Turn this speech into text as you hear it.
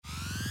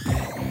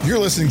You're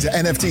listening to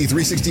NFT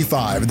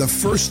 365, the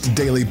first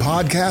daily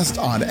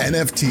podcast on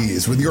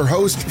NFTs with your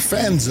host,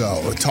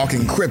 Fanzo,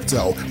 talking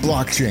crypto,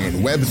 blockchain,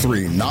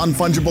 Web3,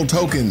 non-fungible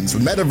tokens,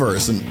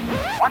 Metaverse, and...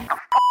 What the is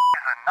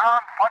a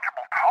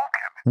non-fungible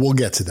token? We'll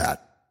get to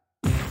that.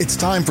 It's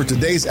time for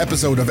today's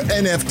episode of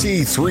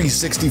NFT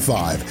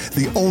 365,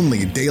 the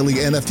only daily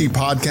NFT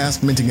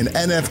podcast minting an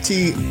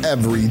NFT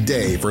every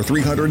day for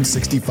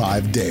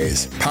 365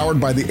 days. Powered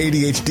by the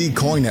ADHD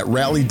coin at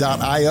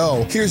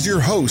rally.io, here's your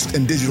host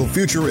and digital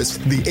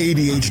futurist, the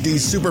ADHD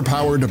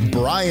superpowered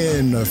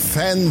Brian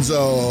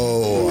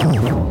Fanzo. This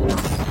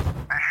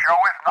show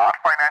is not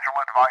financial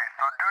advice,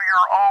 so do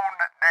your own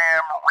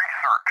damn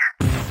research.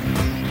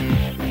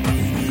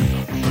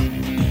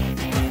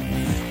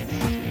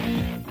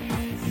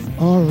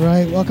 All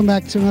right, welcome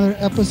back to another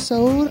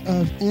episode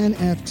of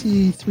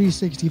NFT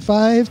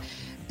 365,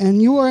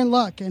 and you are in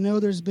luck. I know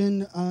there's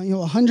been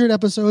 100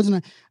 episodes,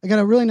 and I got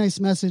a really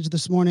nice message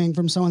this morning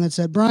from someone that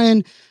said,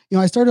 Brian,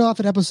 I started off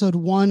at episode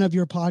 1 of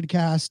your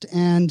podcast,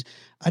 and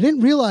I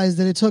didn't realize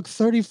that it took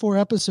 34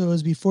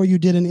 episodes before you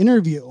did an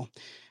interview.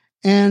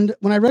 And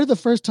when I read it the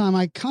first time,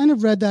 I kind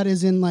of read that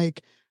as in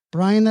like,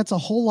 Brian, that's a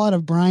whole lot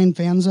of Brian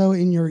Fanzo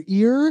in your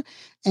ear.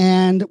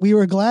 And we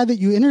were glad that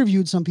you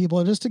interviewed some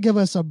people just to give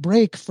us a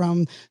break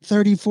from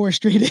 34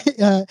 straight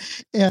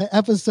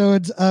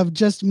episodes of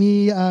just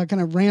me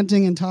kind of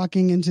ranting and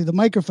talking into the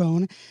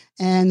microphone.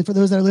 And for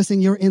those that are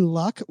listening, you're in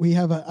luck. We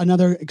have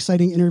another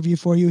exciting interview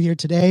for you here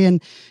today.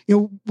 And,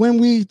 when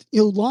we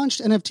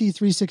launched NFT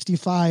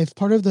 365,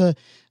 part of the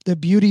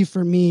beauty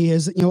for me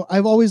is,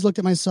 I've always looked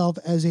at myself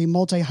as a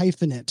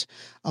multi-hyphenate,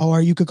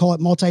 or you could call it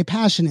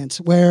multi-passionate,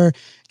 where,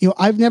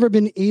 I've never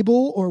been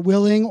able or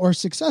willing or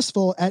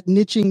successful at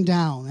niching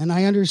down. And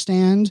I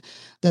understand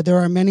that there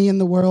are many in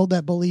the world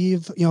that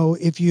believe,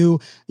 if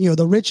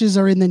the riches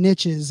are in the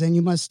niches and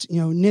you must,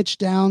 niche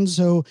down.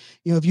 So,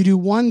 if you do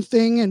one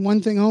thing and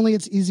one thing only,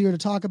 it's easier to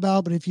talk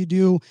about. But if you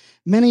do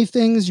many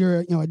things,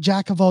 you're, a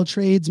jack of all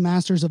trades,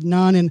 masters of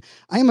none. And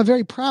I am a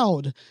very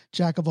proud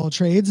jack of all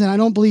trades. And I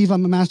don't believe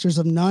I'm a masters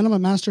of none. I'm a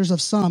masters of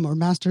some, or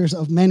masters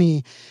of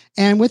many.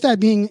 And with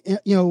that being,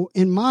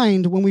 in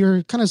mind, when we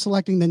were kind of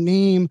selecting the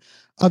name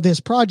of this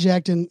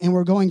project and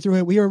we're going through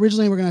it, we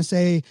originally were going to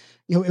say,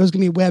 it was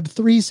going to be Web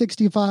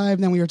 365.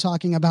 Then we were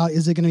talking about,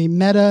 is it going to be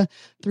Meta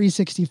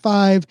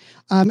 365?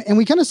 And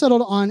we kind of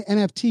settled on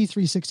NFT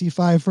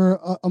 365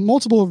 for a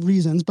multiple of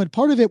reasons. But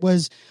part of it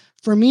was,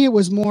 for me, it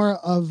was more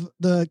of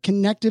the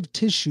connective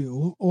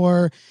tissue,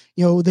 or,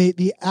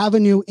 the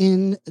avenue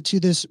into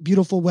this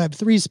beautiful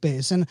Web3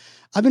 space. And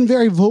I've been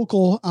very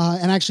vocal,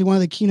 and actually one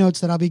of the keynotes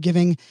that I'll be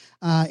giving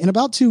in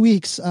about 2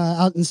 weeks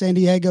out in San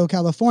Diego,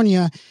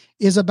 California,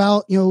 is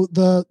about,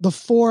 the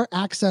 4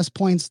 access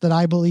points that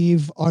I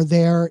believe are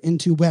there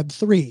into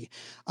Web3.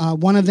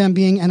 One of them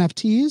being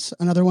NFTs,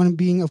 another one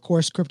being, of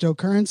course,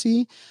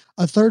 cryptocurrency,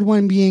 a third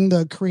one being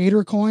the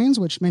creator coins,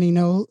 which many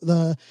know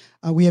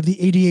we have the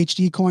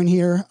ADHD coin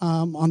here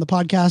on the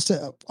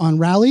podcast on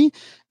Rally,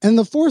 and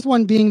the fourth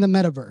one being the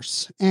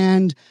Metaverse.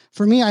 And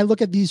for me, I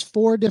look at these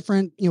 4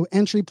 different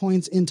entry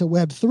points into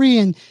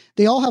Web3, and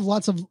they all have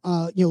lots of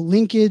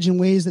linkage and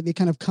ways that they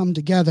kind of come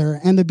together.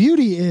 And the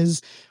beauty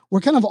is, we're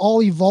kind of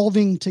all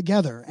evolving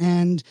together.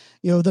 And,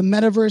 the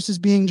metaverse is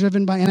being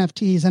driven by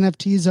NFTs.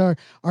 NFTs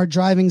are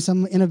driving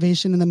some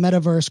innovation in the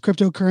metaverse.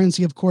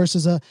 Cryptocurrency, of course,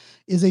 is a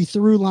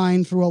through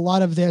line through a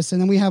lot of this.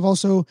 And then we have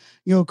also,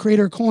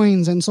 creator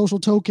coins and social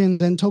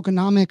tokens and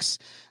tokenomics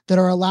that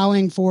are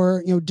allowing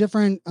for,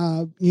 different,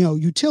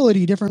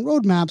 utility, different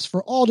roadmaps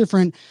for all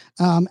different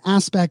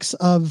aspects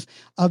of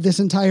this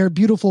entire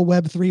beautiful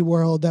Web3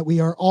 world that we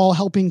are all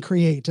helping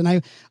create. And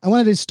I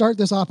wanted to start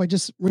this off by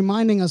just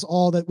reminding us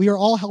all that we are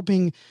all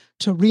helping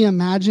to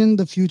reimagine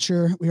the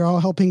future. We are all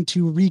helping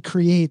to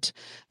recreate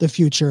the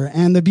future.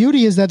 And the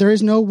beauty is that there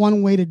is no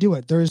one way to do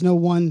it. There is no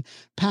one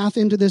path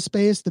into this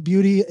space. The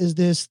beauty is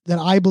this, that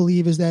I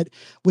believe, is that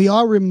we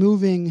are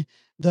removing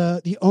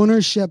the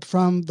ownership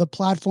from the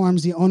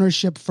platforms, the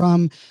ownership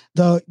from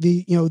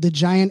the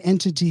giant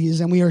entities,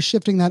 and we are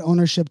shifting that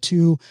ownership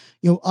to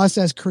us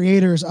as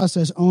creators, us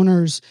as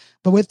owners.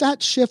 But with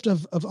that shift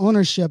of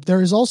ownership,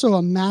 there is also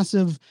a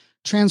massive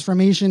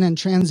transformation and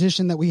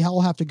transition that we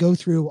all have to go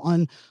through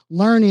on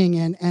learning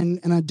and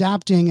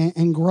adapting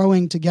and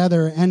growing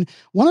together. And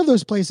one of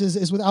those places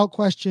is, without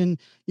question,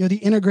 the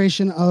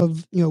integration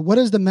of, what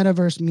does the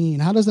metaverse mean?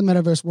 How does the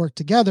metaverse work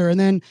together? And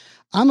then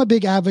I'm a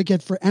big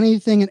advocate for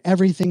anything and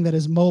everything that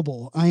is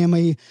mobile.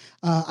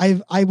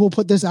 I will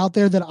put this out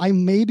there that I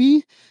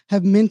maybe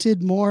have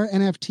minted more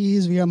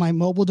NFTs via my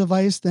mobile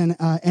device than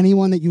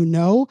anyone that you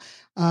know.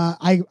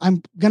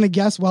 I'm going to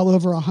guess well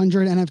over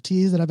 100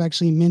 NFTs that I've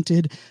actually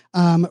minted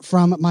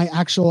from my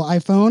actual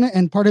iPhone.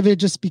 And part of it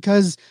just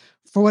because,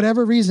 for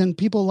whatever reason,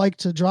 people like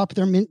to drop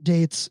their mint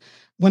dates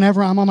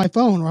whenever I'm on my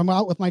phone or I'm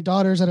out with my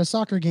daughters at a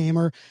soccer game,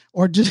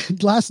 or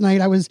just last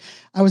night I was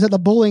at the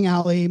bowling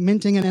alley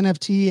minting an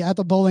NFT at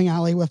the bowling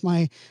alley with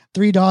my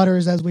 3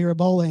 daughters as we were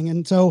bowling.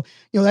 And so,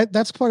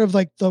 that's part of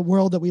like the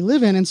world that we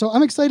live in. And so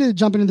I'm excited to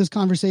jump into this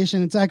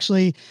conversation. It's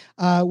actually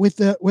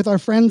with our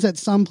friends at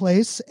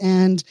Some.Place,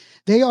 and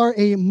they are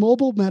a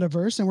mobile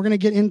metaverse, and we're going to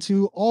get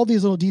into all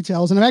these little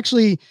details. And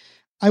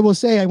I will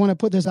say, I want to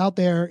put this out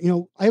there.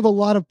 I have a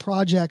lot of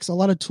projects, a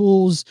lot of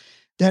tools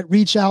that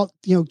reach out,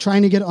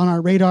 trying to get on our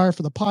radar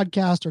for the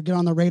podcast or get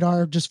on the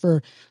radar just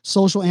for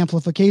social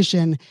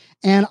amplification.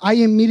 And I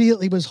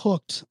immediately was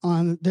hooked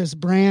on this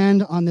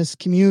brand, on this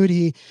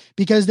community,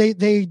 because they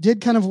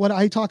did kind of what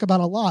I talk about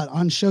a lot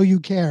on Show You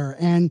Care,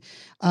 and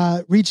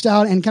reached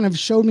out and kind of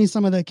showed me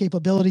some of the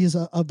capabilities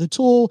of the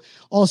tool,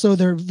 also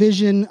their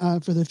vision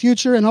for the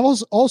future. And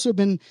I've also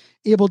been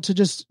able to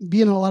just be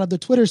in a lot of the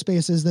Twitter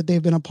spaces that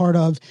they've been a part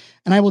of.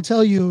 And I will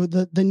tell you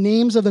the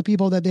names of the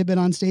people that they've been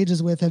on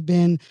stages with have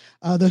been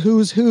the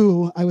who's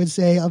who, I would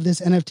say, of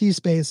this NFT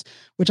space,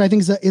 which I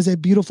think is a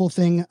beautiful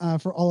thing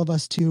for all of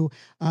us to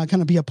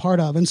kind of be a part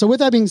of. And so with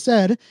that being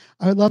said,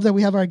 I would love that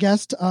we have our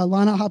guest,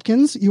 Lana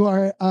Hopkins. You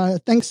are,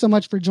 thanks so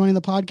much for joining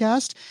the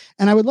podcast.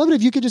 And I would love it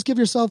if you could just give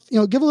yourself,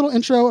 give a little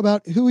intro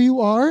about who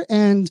you are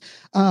and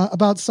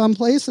about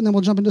Some.Place, and then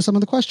we'll jump into some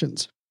of the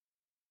questions.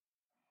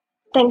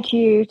 Thank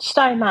you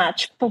so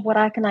much for what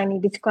I can only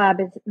describe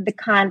as the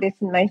kindest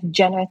and most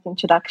generous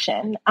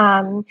introduction.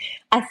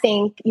 I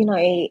think,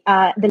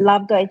 the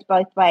love goes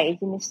both ways,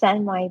 in the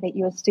same way that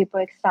you're super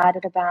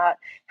excited about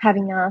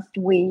having us.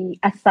 We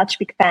are such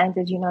big fans,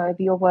 as you know, of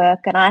your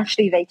work. And I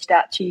actually reached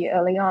out to you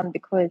early on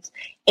because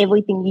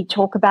everything you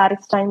talk about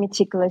is so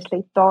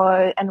meticulously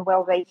thorough and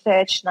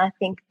well-researched. And I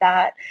think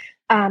that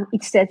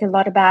it says a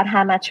lot about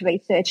how much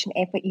research and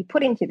effort you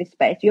put into this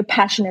space. You're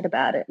passionate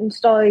about it. And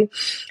so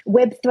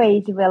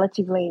Web3 is a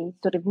relatively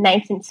sort of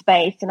nascent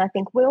space, and I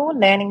think we're all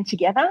learning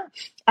together.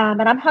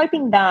 And I'm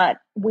hoping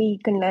that we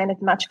can learn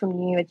as much from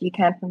you as you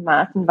can from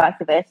us, and vice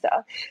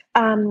versa.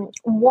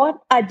 What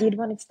I did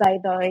want to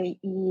say, though,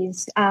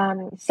 is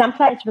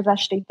Some.Place was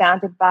actually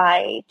founded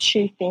by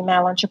 2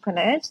 female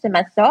entrepreneurs, so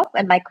myself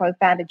and my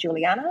co-founder,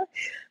 Juliana.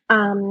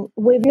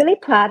 We're really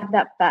proud of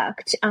that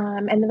fact.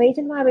 And the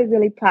reason why we're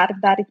really proud of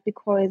that is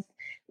because,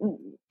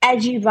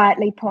 as you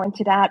rightly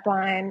pointed out,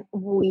 Brian,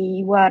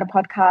 we were at a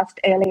podcast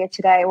earlier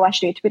today, or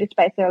actually a Twitter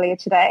space earlier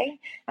today,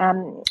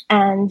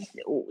 and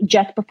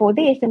just before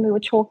this, and we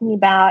were talking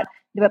about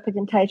the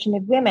representation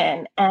of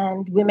women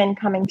and women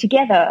coming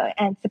together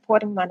and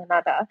supporting one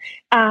another,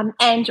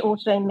 and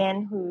also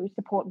men who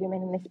support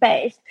women in the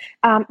space.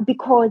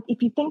 Because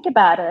if you think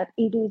about it,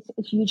 it is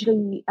a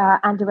hugely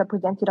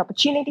underrepresented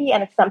opportunity,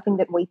 and it's something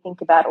that we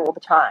think about all the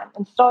time.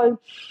 And so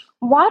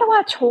why do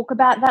I talk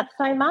about that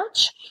so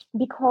much?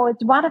 Because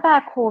one of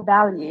our core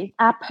values,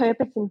 our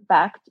purpose, in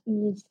fact,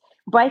 is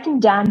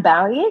breaking down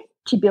barriers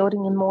to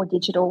building a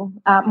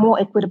more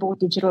equitable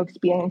digital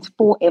experience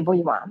for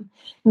everyone.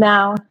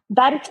 Now,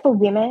 that is for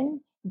women,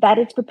 that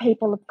is for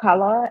people of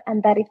color,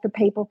 and that is for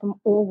people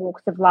from all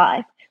walks of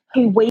life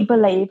who we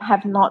believe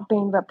have not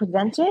been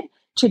represented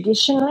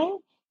traditionally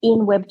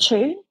in Web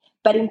 2,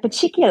 but in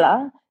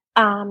particular,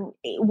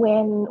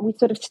 when we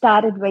sort of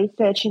started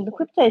researching the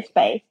crypto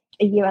space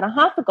a year and a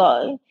half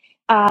ago,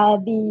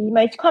 the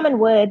most common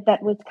word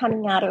that was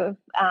coming out of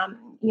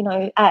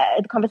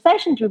the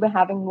conversations we were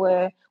having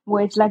were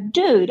words like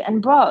dude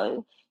and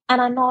bro.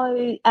 And I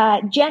know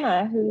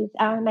Jenna, who's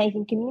our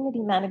amazing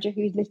community manager,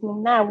 who's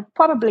listening now, will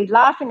probably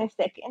laugh in a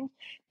second,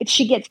 but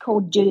she gets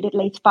called dude at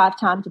least 5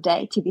 times a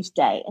day to this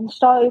day. And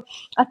so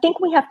I think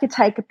we have to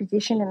take a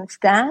position and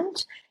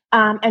stand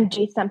and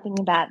do something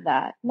about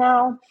that.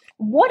 Now,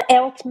 what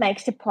else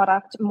makes a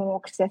product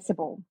more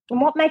accessible?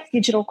 And what makes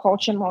digital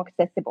culture more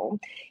accessible?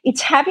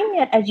 It's having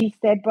it, as you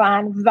said,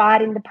 Brian,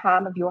 right in the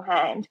palm of your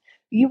hand.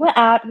 You were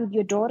out with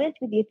your daughters,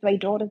 with your 3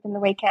 daughters on the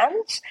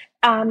weekends,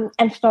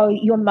 and so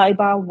your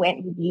mobile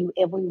went with you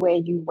everywhere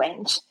you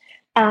went.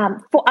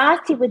 For us,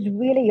 it was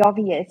really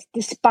obvious,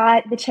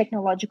 despite the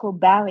technological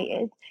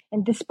barriers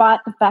and despite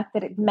the fact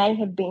that it may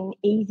have been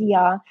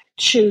easier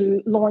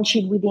to launch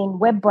it within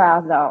web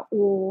browser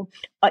or,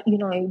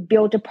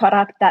 build a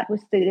product that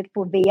was suited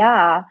for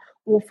VR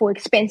or for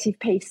expensive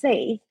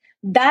PCs,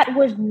 that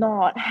was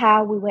not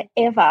how we were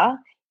ever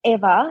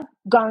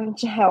going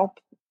to help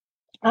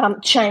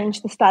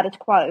change the status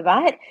quo,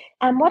 right?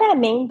 And what I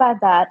mean by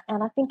that,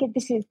 and I think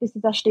this is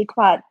actually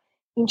quite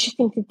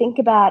interesting to think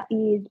about,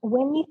 is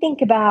when you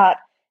think about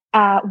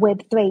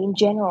Web3 in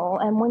general,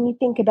 and when you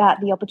think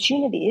about the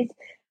opportunities,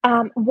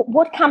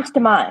 what comes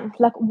to mind?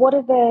 Like, what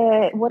are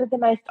the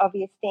most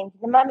obvious things?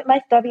 The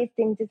most obvious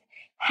things is,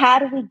 how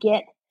do we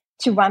get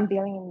to 1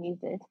 billion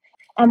users?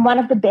 And one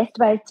of the best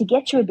ways to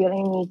get to 1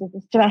 billion users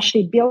is to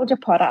actually build a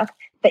product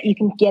that you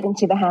can get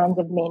into the hands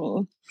of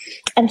many.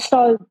 And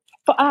so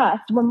for us,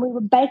 when we were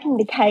baking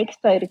the cake,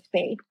 so to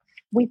speak,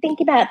 we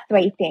think about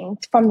 3 things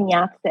from the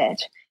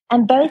outset.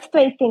 And those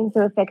 3 things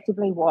are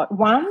effectively what?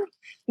 One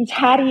is,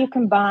 how do you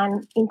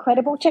combine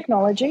incredible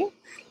technology?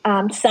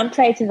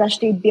 Some.Place is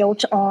actually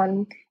built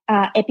on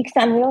Epic's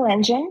Unreal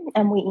Engine,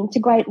 and we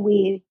integrate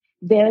with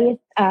various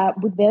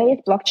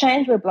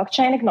blockchains. We're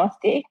blockchain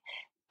agnostic.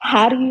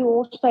 How do you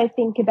also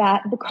think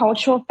about the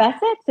cultural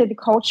facet, so the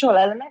cultural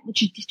element,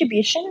 which is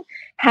distribution?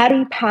 How do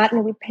you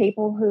partner with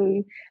people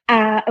who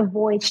are a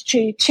voice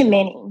to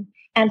many?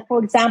 And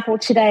for example,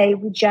 today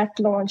we just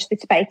launched the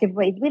space of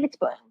Reed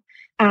Witherspoon.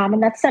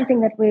 And that's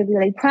something that we're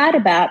really proud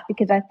about,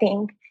 because I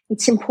think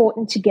it's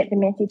important to get the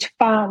message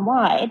far and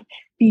wide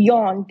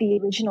beyond the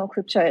original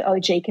crypto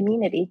OG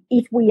community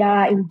if we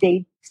are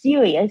indeed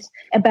serious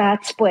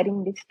about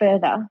spreading this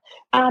further.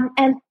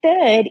 And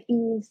third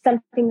is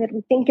something that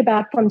we think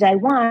about from day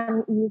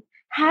one is,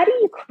 how do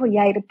you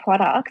create a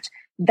product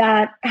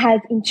that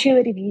has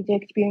intuitive user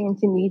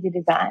experience and user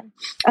design?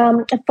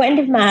 A friend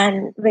of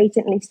mine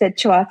recently said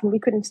to us, and we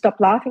couldn't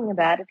stop laughing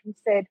about it, he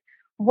said,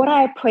 what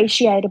I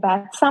appreciate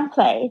about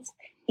Some.Place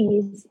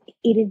is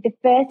it is the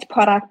first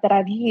product that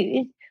I've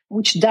used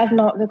which does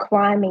not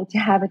require me to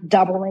have a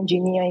double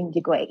engineering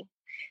degree.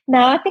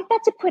 Now, I think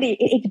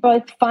it's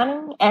both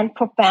funny and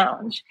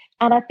profound.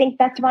 And I think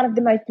that's one of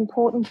the most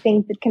important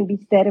things that can be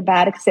said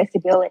about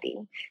accessibility.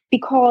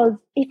 Because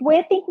if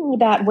we're thinking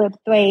about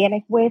Web3 and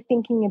if we're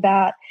thinking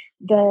about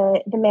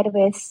the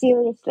Metaverse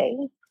seriously,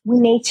 we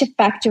need to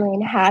factor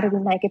in how do we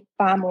make it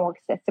far more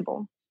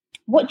accessible.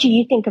 What do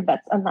you think of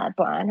that on that,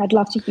 Brian? I'd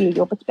love to hear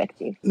your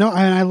perspective. No,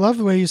 and I love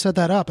the way you set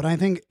that up. And I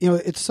think,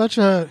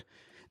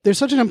 there's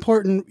such an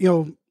important,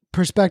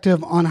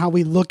 perspective on how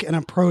we look and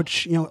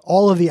approach,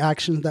 all of the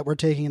actions that we're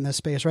taking in this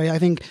space, right? I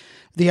think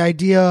the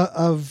idea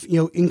of,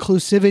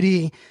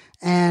 inclusivity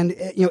and,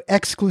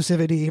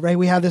 exclusivity, right?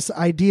 We have this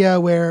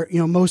idea where,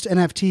 most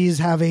NFTs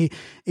have a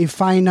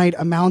finite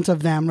amount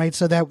of them, right?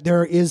 So that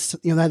there is,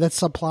 that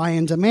supply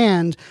and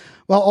demand,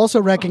 while also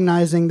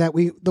recognizing that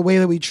the way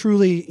that we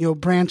truly,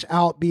 branch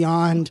out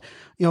beyond,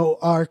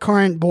 our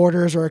current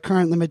borders or our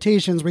current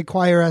limitations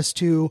require us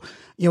to,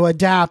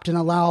 adapt and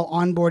allow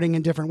onboarding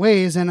in different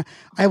ways. And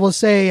I will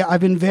say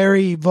I've been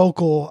very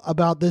vocal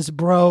about this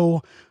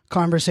bro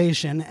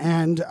conversation.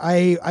 And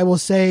I will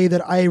say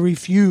that I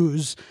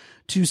refuse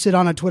to sit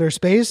on a Twitter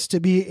space,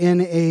 to be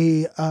in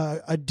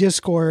a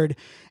Discord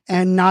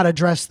and not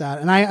address that.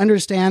 And I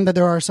understand that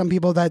there are some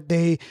people that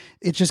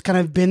it's just kind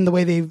of been the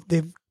way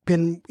they've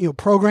been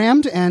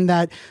programmed, and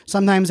that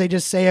sometimes they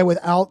just say it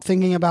without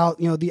thinking about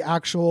the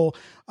actual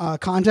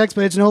context,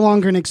 but it's no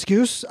longer an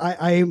excuse.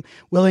 I'm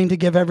willing to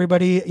give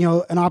everybody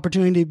an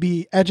opportunity to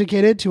be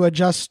educated, to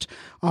adjust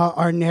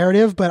our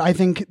narrative, but I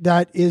think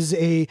that is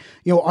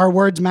our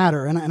words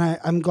matter, and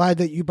I'm glad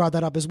that you brought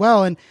that up as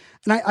well. And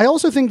I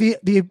also think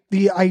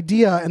the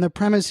idea and the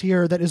premise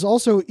here that is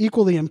also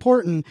equally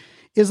important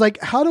is, like,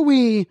 how do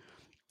we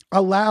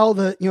allow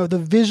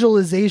the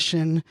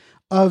visualization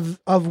of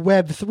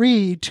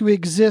Web3 to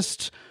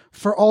exist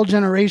for all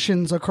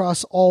generations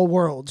across all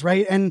worlds,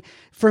 right? And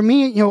for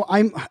me,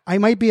 I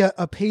might be a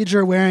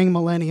pager wearing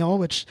millennial,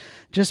 which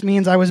just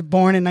means I was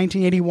born in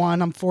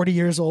 1981. I'm 40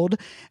 years old,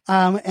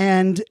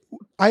 and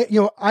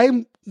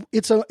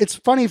it's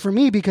funny for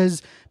me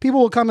because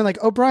people will come in like,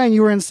 oh, Brian,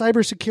 you were in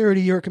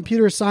cybersecurity, you're a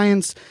computer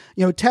science,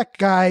 tech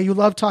guy, you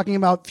love talking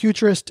about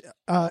futurist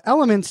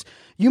elements.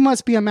 You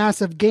must be a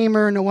massive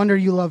gamer. No wonder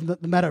you love the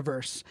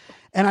metaverse.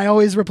 And I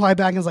always reply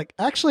back and it's like,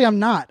 actually, I'm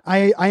not.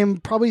 I am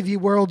probably the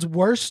world's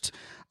worst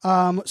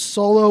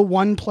solo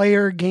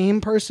one-player game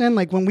person.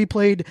 Like when we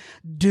played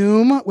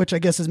Doom, which I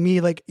guess is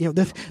me, like,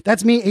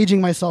 that's me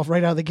aging myself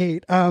right out of the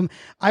gate.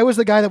 I was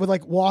the guy that would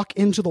like walk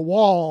into the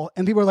wall,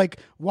 and people were like,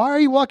 why are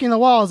you walking the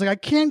wall? I was like, I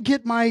can't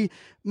get my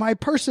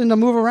person to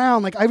move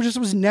around. Like I just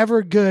was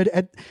never good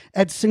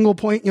at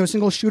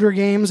single shooter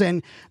games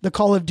and the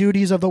Call of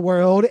Duties of the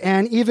world,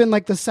 and even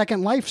like the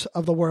Second Life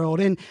of the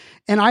world. And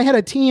I had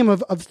a team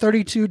of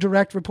 32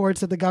 direct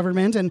reports at the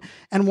government, and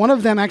one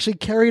of them actually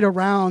carried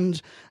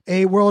around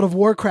a World of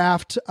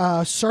Warcraft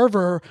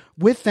server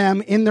with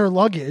them in their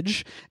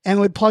luggage and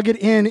would plug it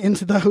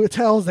into the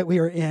hotels that we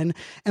were in.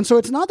 And so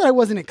it's not that I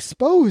wasn't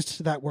exposed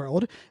to that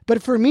world,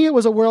 but for me, it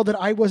was a world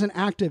that I wasn't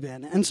active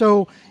in. And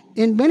so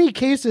in many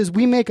cases,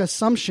 we make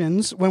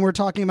assumptions when we're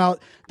talking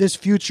about this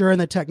future and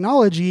the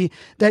technology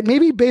that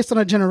maybe based on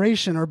a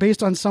generation or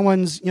based on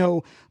someone's,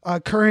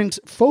 current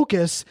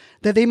focus,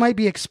 that they might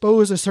be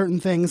exposed to certain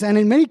things. And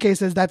in many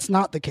cases, that's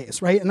not the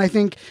case, right? And I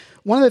think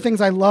one of the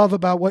things I love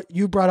about what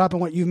you brought up and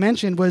what you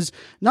mentioned was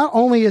not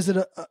only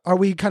are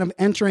we kind of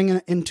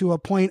entering into a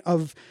point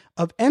of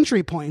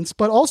entry points,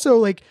 but also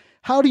like,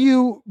 how do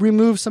you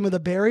remove some of the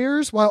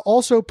barriers while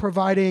also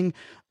providing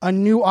a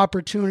new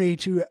opportunity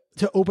to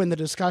open the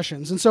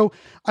discussions? And so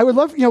I would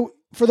love,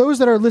 for those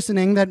that are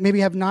listening that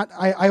maybe have not,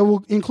 I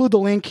will include the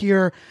link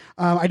here.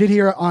 I did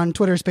here on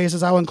Twitter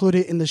Spaces. I will include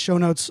it in the show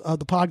notes of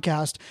the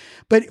podcast.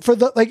 But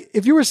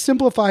if you were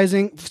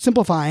simplifying,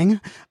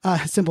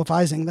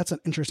 that's an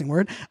interesting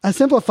word,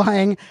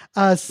 simplifying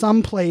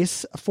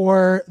Some.Place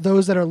for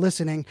those that are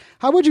listening,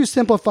 how would you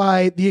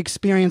simplify the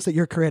experience that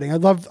you're creating?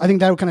 I think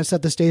that would kind of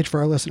set the stage for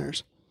our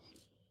listeners.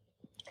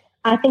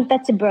 I think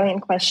that's a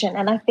brilliant question.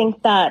 And I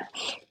think that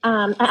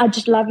I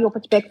just love your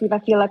perspective. I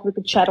feel like we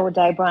could chat all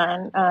day,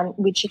 Brian,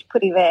 which is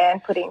pretty rare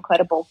and pretty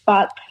incredible.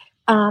 But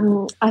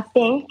I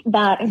think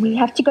that we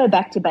have to go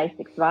back to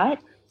basics, right?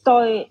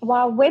 So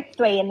while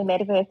Web3 and the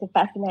Metaverse are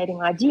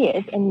fascinating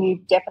ideas, and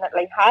you've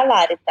definitely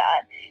highlighted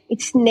that,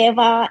 it's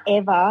never,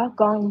 ever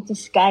going to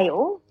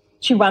scale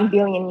to 1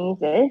 billion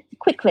users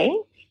quickly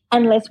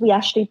unless we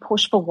actually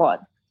push for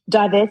what?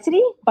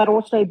 Diversity, but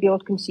also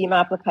build consumer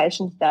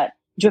applications that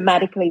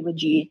dramatically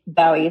reduce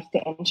barriers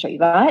to entry,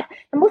 right?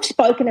 And we've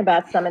spoken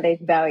about some of these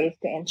barriers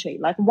to entry.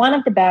 Like one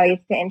of the barriers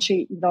to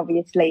entry is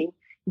obviously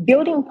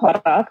building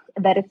products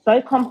that are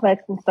so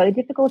complex and so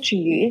difficult to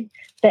use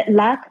that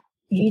lack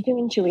user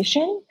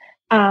intuition.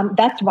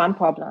 That's one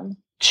problem.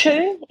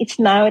 2, it's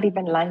narrative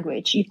and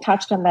language. You've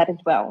touched on that as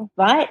well,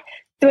 right?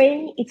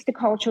 3, it's the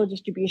cultural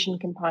distribution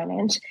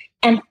component.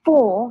 And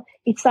 4,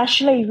 it's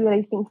actually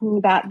really thinking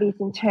about this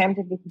in terms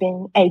of this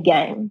being a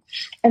game.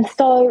 And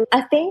so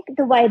I think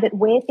the way that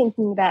we're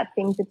thinking about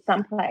things at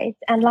Some.Place,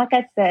 and like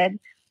I said,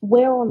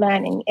 we're all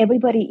learning.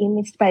 Everybody in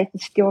this space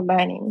is still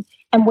learning,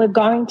 and we're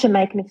going to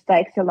make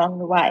mistakes along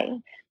the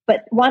way.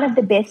 But one of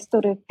the best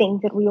sort of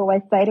things that we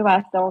always say to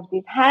ourselves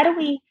is, how do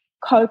we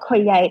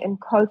co-create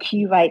and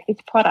co-curate this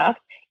product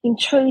in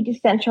true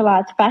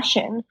decentralized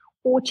fashion,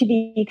 or to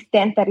the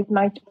extent that is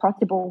most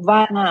possible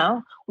right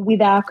now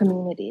with our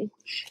communities?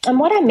 And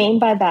what I mean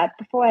by that,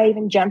 before I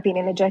even jump in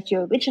and address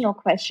your original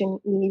question,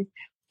 is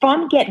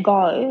from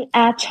get-go,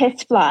 our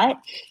test flight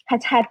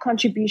has had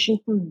contributions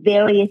from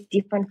various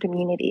different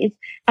communities.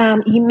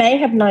 You may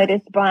have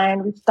noticed,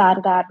 Brian, we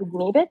started out with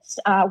Meebits.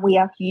 We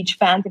are huge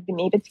fans of the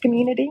Meebits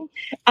community,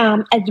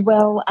 as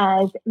well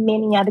as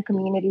many other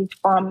communities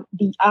from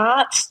the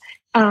arts,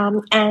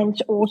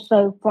 and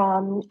also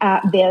from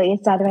various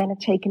other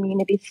NFT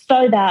communities,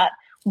 so that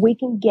we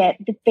can get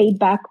the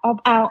feedback of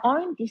our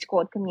own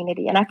Discord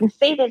community. And I can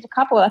see there's a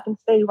couple. I can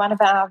see one of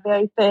our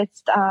very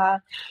first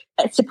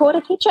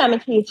supporters, Hicham,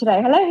 is here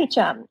today. Hello,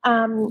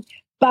 Hicham.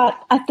 But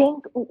I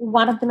think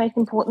one of the most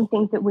important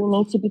things that we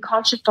need to be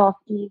conscious of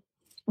is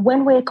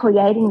when we're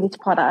creating these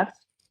products,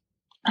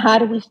 how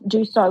do we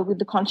do so with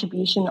the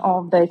contribution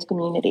of those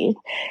communities?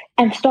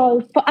 And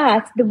so for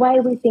us, the way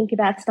we think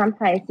about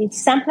Some.Place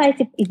is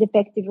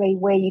effectively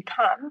where you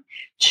come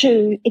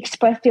to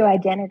express your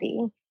identity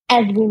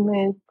as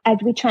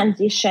we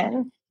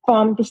transition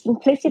from the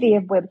simplicity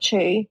of Web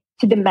 2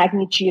 to the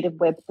magnitude of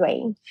Web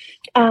 3.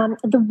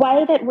 The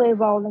way that we're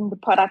rolling the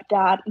product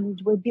out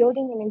is we're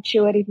building an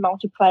intuitive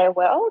multiplayer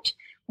world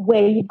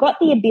where you've got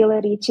the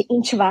ability to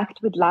interact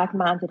with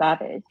like-minded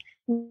others.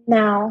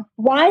 Now,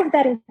 why is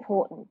that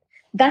important?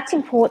 That's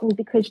important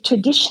because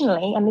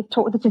traditionally, and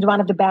this is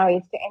one of the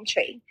barriers to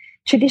entry,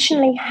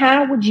 traditionally,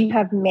 how would you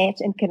have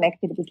met and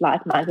connected with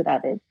like-minded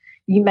others?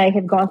 You may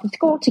have gone to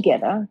school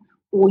together,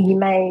 or you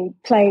may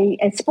play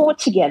a sport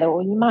together,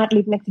 or you might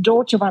live next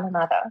door to one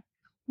another.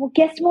 Well,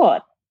 guess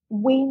what?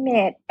 We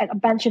met a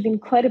bunch of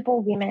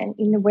incredible women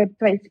in the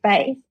Web3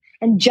 space,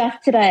 and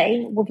just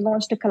today, we've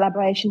launched a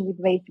collaboration with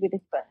Reese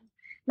Witherspoon.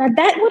 Now,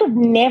 that would have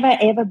never,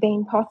 ever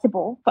been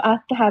possible for us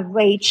to have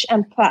reach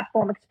and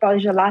platform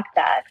exposure like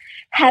that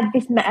had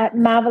this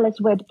marvelous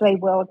Web3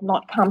 world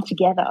not come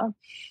together.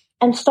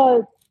 And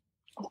so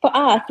for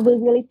us, we're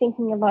really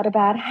thinking a lot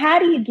about how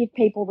do you give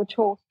people the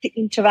tools to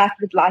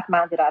interact with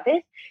like-minded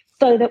others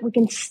so that we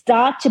can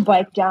start to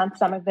break down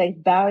some of those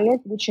barriers,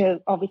 which are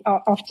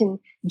often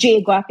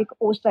geographic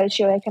or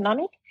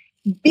socioeconomic,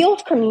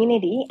 build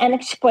community and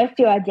express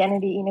your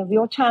identity in a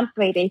real-time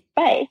 3D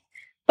space,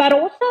 but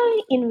also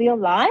in real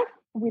life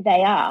with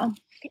AR.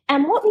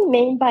 And what we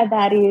mean by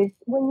that is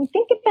when you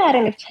think about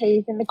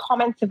NFTs and the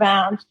comments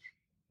around,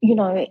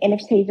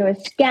 NFTs are a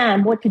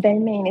scam, what do they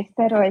mean, et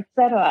cetera, et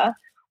cetera.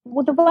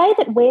 Well, the way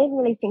that we're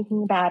really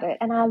thinking about it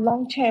and our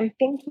long-term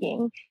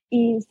thinking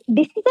is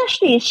this is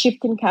actually a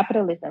shift in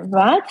capitalism,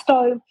 right?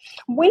 So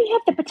we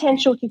have the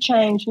potential to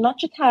change not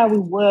just how we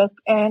work,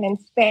 earn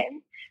and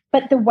spend,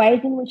 but the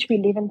ways in which we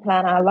live and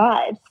plan our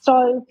lives.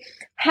 So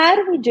how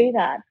do we do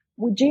that?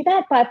 We do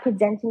that by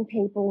presenting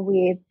people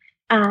with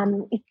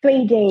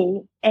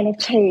 3D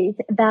NFTs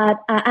that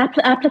are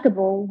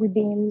applicable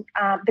within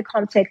the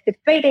context of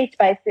 3D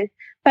spaces,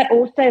 but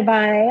also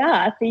via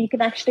AR. So you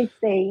can actually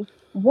see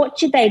what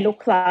do they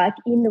look like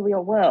in the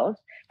real world?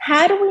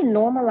 How do we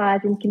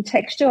normalize and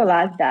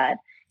contextualize that?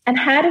 And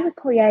how do we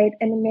create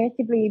an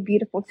immersively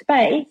beautiful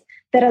space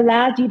that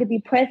allows you to be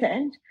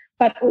present,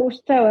 but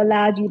also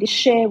allows you to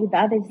share with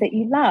others that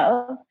you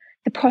love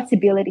the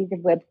possibilities of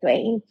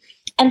Web3?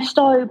 And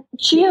so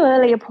to your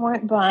earlier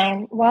point,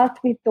 Brian, whilst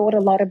we've thought a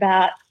lot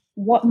about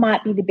what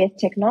might be the best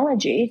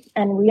technologies,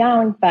 and we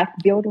are in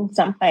fact building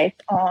Some.Place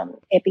on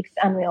Epic's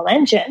Unreal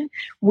Engine,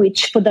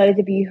 which for those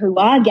of you who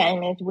are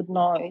gamers would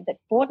know that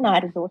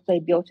Fortnite is also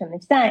built on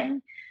the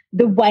same,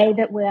 the way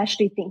that we're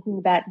actually thinking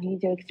about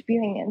user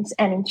experience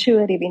and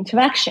intuitive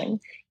interaction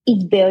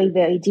is very,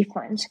 very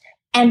different.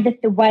 And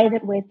that the way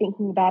that we're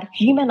thinking about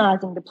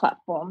humanizing the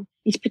platform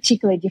is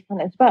particularly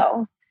different as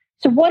well.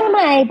 So what am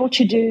I able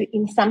to do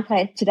in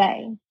Some.Place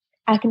today?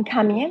 I can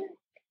come in,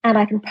 and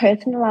I can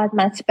personalize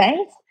my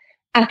space.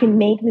 I can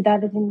meet with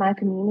others in my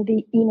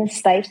community in a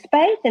safe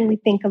space. And we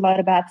think a lot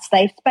about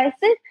safe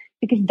spaces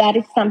because that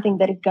is something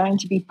that is going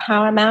to be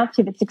paramount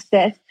to the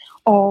success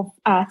of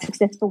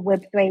successful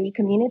Web3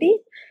 communities.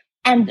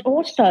 And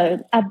also,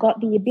 I've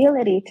got the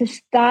ability to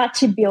start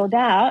to build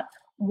out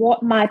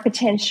what my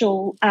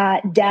potential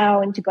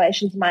DAO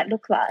integrations might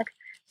look like.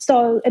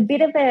 So a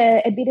bit of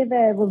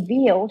a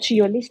reveal to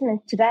your listeners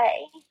today.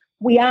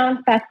 We are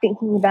in fact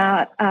thinking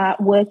about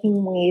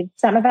working with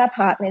some of our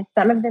partners.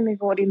 Some of them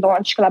we've already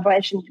launched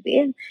collaborations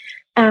with,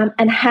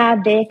 and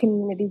how their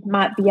communities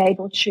might be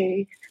able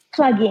to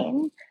plug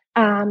in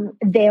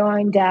their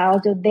own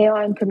DAOs or their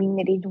own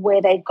communities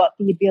where they've got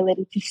the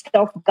ability to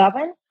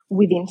self-govern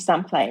within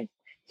Some.Place.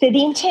 So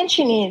the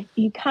intention is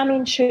you come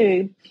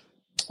into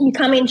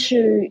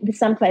the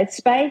Some.Place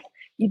space,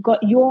 you've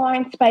got your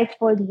own space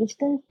for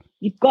existence,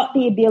 you've got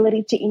the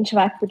ability to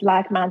interact with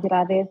like-minded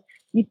others,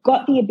 you've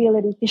got the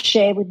ability to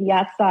share with the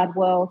outside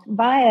world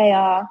via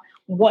AR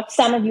what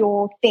some of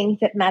your things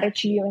that matter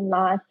to you in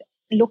life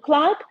look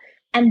like,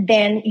 and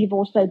then you've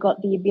also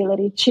got the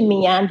ability to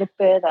meander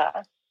further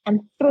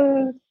and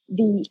through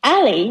the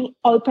alley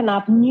open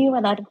up new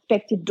and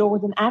unexpected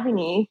doors and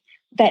avenues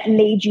that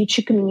lead you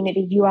to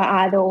communities you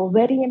are either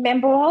already a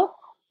member of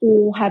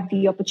or have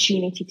the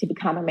opportunity to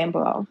become a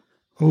member of.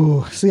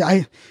 Oh, see,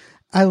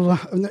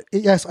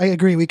 yes, I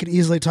agree. We could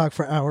easily talk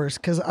for hours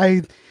because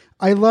I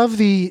love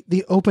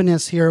the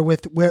openness here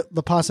with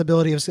the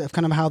possibility of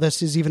kind of how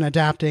this is even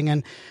adapting.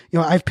 And,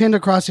 I've pinned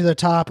across to the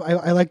top.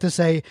 I like to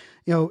say,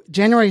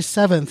 January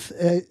 7th,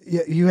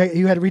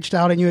 you had reached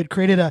out and you had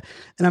created an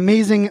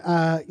amazing,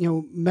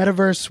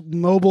 Metaverse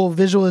mobile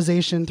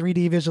visualization,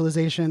 3D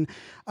visualization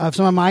of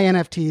some of my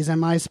NFTs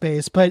and my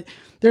space. But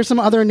there's some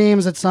other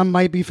names that some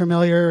might be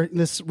familiar.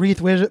 This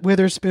Reese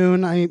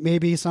Witherspoon,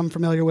 maybe some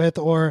familiar with,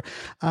 or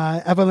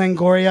Eva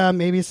Longoria,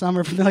 maybe some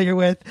are familiar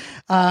with.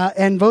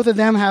 And both of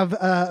them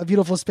have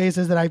beautiful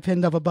spaces that I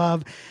pinned up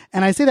above.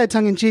 And I say that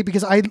tongue in cheek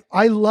because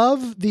I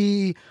love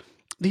the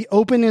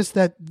openness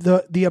that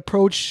the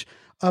approach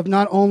of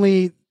not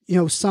only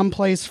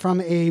Some.Place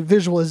from a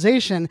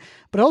visualization,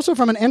 but also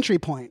from an entry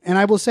point. And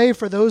I will say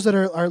for those that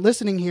are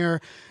listening here,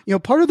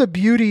 part of the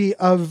beauty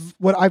of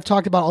what I've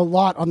talked about a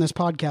lot on this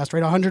podcast,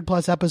 right, 100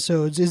 plus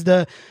episodes, is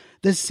the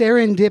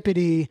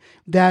serendipity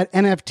that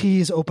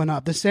NFTs open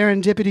up, the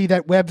serendipity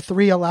that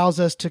Web3 allows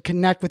us to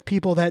connect with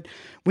people that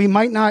we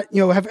might not,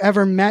 have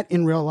ever met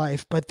in real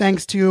life. But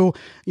thanks to,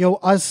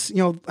 us,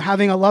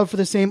 having a love for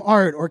the same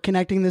art or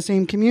connecting the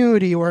same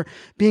community or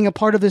being a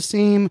part of the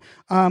same,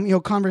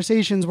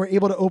 conversations, we're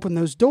able to open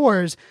those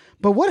doors.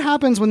 But what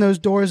happens when those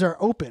doors are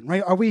open,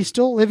 right? Are we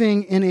still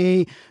living in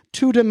a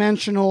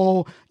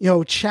two-dimensional,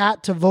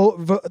 chat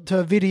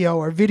to video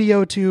or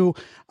video to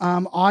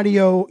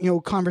audio,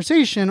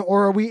 conversation,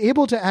 or are we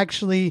able to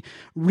actually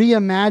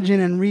reimagine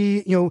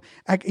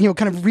and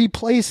kind of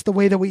replace the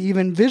way that we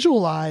even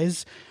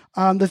visualize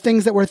the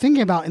things that we're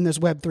thinking about in this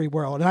Web3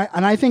 world?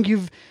 And I think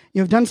you've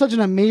done such an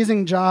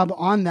amazing job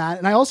on that.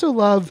 And I also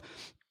love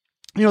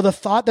the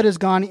thought that has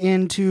gone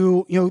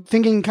into,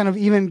 thinking kind of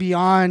even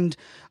beyond,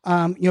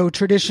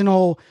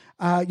 traditional,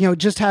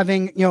 just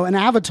having, an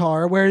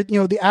avatar where,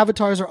 the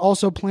avatars are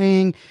also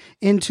playing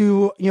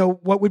into,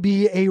 what would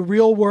be a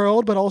real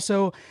world, but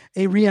also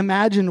a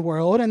reimagined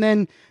world. And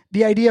then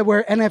the idea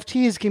where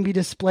NFTs can be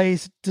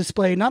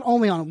displayed not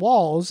only on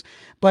walls,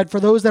 but for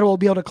those that will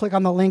be able to click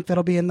on the link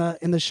that'll be in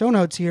the show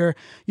notes here,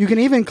 you can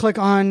even click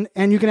on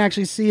and you can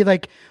actually see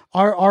like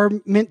our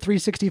Mint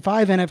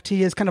 365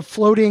 NFT is kind of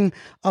floating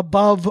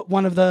above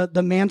one of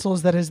the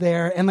mantles that is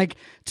there. And like,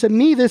 to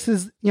me, this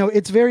is,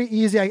 it's very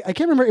easy. I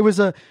can't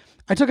remember.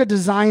 I took a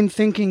design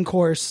thinking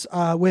course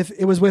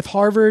with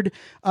Harvard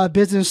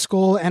Business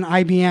School and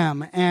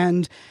IBM.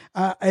 And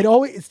it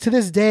always, to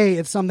this day,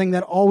 it's something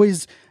that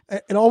always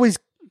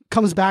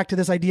comes back to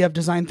this idea of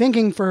design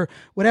thinking for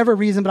whatever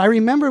reason. But I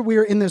remember we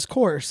were in this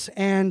course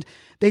and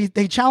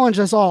they challenged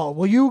us all.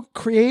 Will you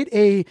create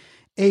a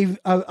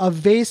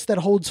vase that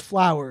holds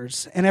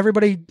flowers? And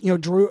everybody,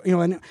 drew,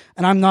 and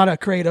I'm not a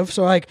creative.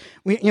 So like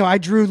I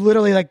drew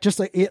literally like just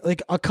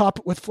like a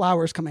cup with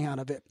flowers coming out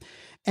of it.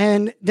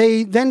 And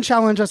they then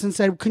challenged us and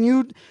said, can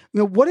you,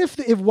 what if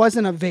it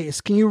wasn't a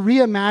vase? Can you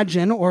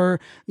reimagine or,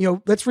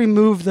 let's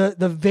remove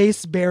the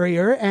vase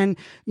barrier and,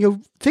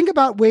 think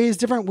about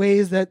different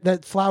ways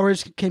that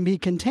flowers can be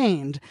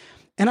contained.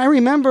 And I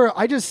remember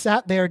I just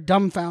sat there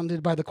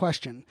dumbfounded by the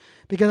question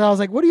because I was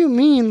like, what do you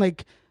mean?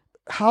 Like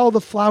how the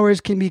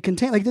flowers can be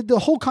contained? Like the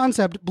whole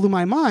concept blew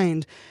my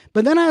mind.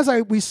 But then as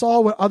we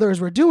saw what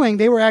others were doing,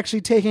 they were actually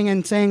taking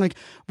and saying like,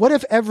 what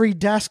if every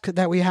desk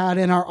that we had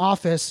in our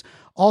office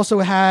also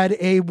had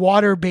a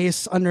water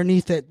base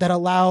underneath it that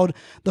allowed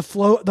the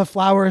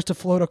flowers to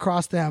float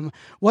across them?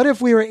 What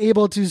if we were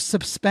able to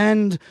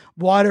suspend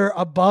water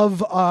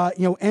above,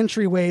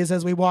 entryways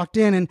as we walked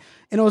in? And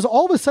it was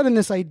all of a sudden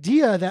this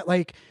idea that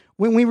like,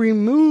 when we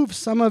remove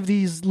some of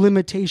these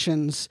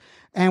limitations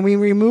and we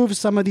remove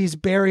some of these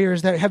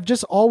barriers that have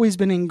just always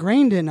been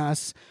ingrained in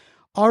us,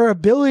 our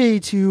ability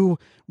to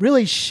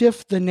really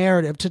shift the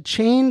narrative, to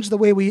change the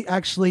way we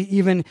actually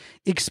even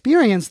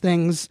experience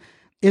things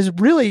is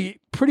really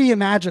pretty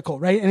magical,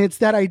 right? And it's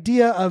that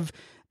idea of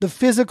the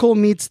physical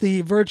meets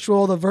the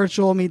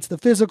virtual meets the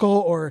physical,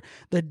 or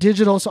the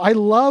digital. So I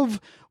love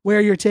where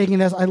you're taking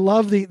this. I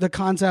love the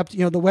concept.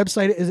 The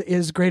website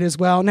is great as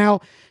well. Now,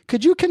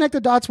 could you connect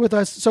the dots with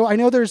us? So I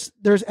know there's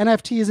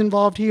NFTs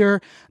involved here,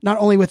 not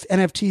only with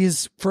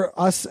NFTs for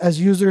us as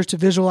users to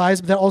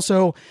visualize, but then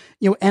also,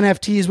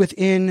 NFTs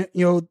within,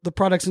 the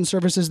products and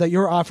services that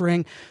you're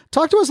offering.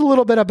 Talk to us a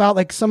little bit about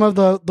like some of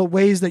the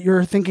ways that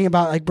you're thinking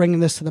about like bringing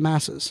this to the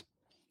masses.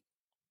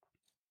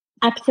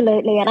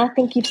 Absolutely. And I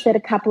think you've said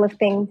a couple of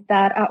things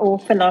that are all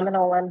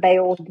phenomenal, and they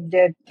all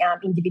deserve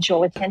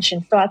individual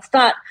attention. So I'll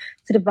start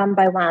sort of one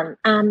by one.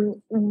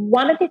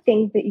 One of the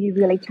things that you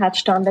really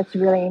touched on that's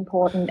really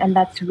important, and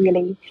that's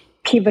really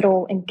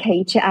pivotal and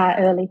key to our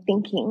early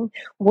thinking,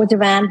 was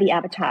around the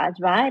avatars,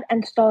 right?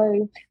 And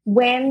so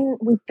when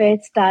we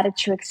first started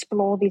to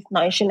explore this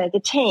notion as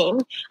a team,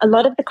 a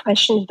lot of the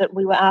questions that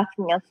we were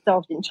asking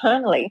ourselves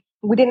internally,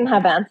 we didn't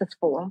have answers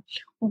for.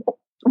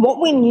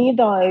 What we knew,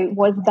 though,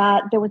 was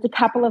that there was a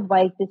couple of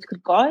ways this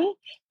could go,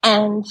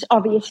 and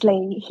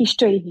obviously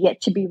history is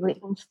yet to be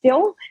written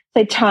still,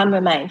 so time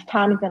remains.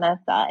 Time is on our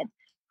side.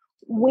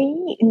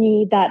 We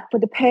knew that for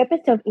the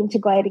purpose of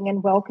integrating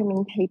and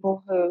welcoming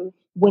people who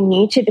were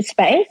new to the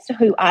space,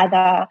 who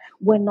either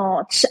were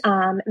not,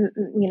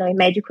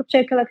 major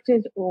crypto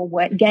collectors or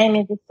weren't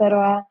gamers,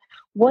 etc.,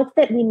 was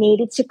that we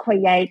needed to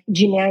create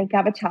generic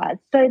avatars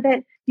so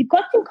that you've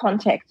got some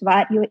context,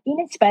 right? You're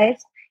in a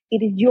space.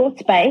 It is your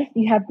space.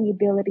 You have the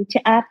ability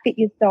to outfit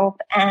yourself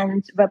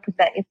and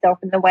represent yourself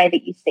in the way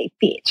that you see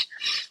fit.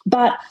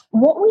 But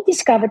what we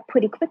discovered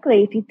pretty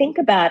quickly, if you think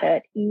about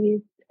it, is,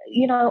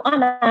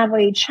 on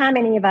average, how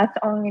many of us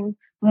own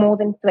more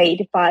than 3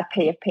 to 5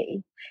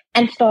 PFPs?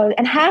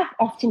 And how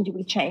often do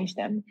we change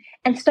them?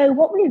 And so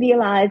what we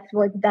realized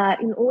was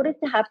that in order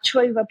to have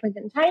true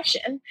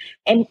representation,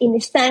 and in the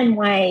same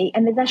way,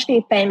 and there's actually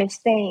a famous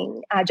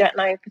thing, I don't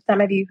know for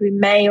some of you who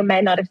may or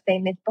may not have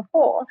seen this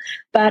before,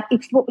 but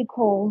it's what we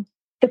call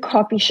the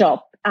coffee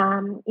shop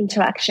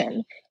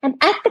interaction. And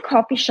at the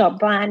coffee shop,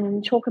 Brian,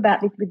 you talk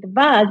about this with the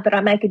vase, but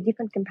I make a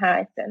different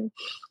comparison.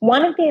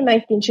 One of the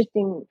most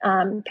interesting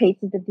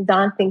pieces of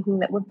design thinking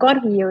that we've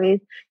got here is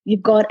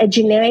you've got a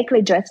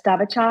generically dressed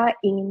avatar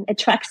in a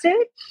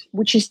tracksuit,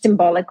 which is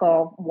symbolic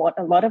of what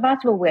a lot of us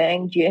were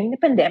wearing during the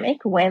pandemic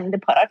when the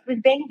product was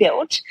being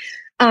built,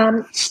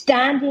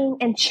 standing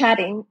and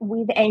chatting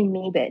with a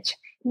Meebit.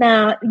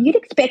 Now, you'd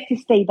expect to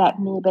see that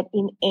Meebit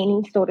in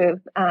any sort of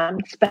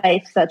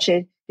space such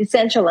as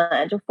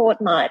Decentraland or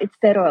Fortnite,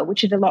 etc.,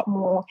 which is a lot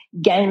more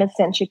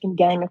gamer-centric and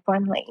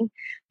gamer-friendly.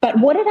 But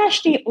what it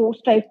actually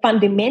also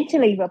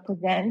fundamentally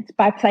represents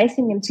by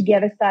placing them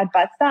together side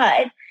by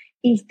side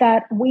is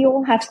that we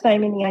all have so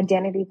many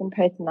identities and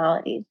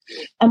personalities.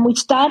 And we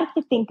started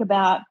to think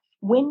about,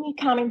 when you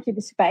come into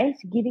the space,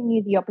 giving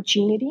you the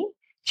opportunity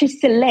to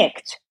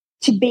select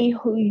to be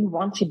who you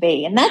want to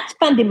be. And that's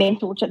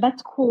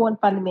that's core and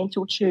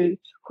fundamental to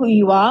who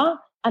you are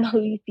and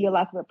who you feel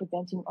like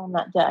representing on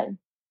that day.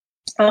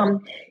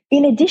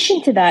 In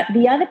addition to that,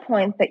 the other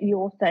point that you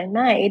also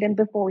made, and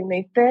before we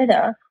move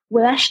further,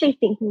 we're actually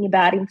thinking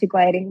about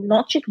integrating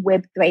not just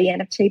Web3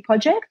 NFT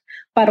projects,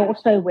 but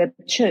also Web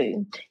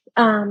 2.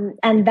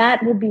 And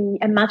that will be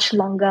a much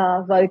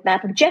longer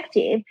roadmap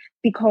objective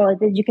because,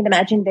 as you can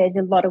imagine, there's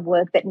a lot of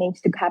work that needs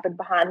to happen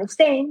behind the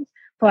scenes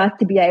for us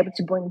to be able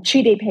to bring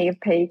 2D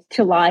PFPs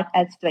to life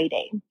as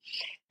 3D.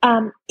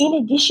 In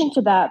addition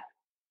to that,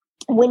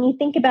 when you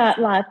think about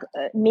like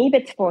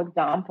Meebits, for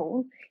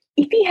example,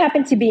 if you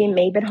happen to be a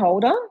Meebit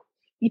holder,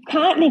 you've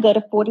currently got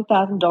a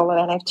 $40,000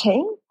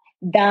 NFT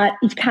that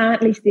is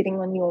currently sitting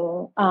on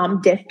your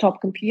desktop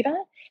computer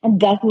and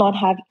does not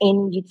have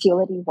any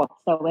utility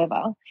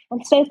whatsoever.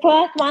 And so for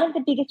us, one of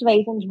the biggest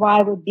reasons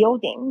why we're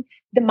building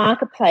the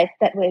marketplace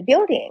that we're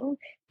building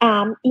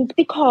is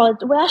because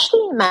we're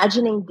actually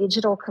imagining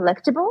digital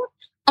collectibles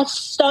as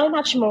so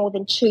much more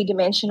than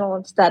two-dimensional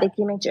and static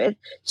images,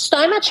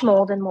 so much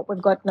more than what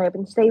we've got in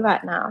OpenSea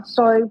right now.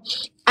 So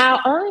our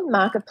own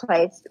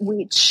marketplace,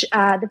 which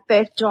the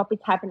first drop is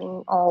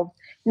happening of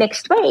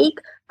next week,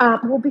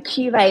 will be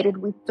curated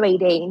with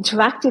 3D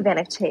interactive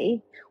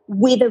NFT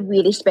with a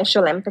really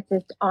special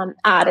emphasis on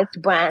artists,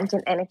 brands,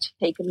 and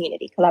NFT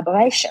community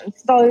collaboration.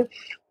 So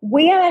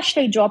we are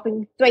actually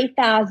dropping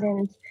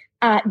 3,000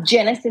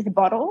 Genesis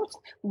bottles,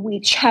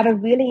 which have a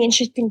really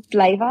interesting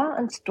flavor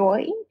and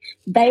story.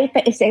 They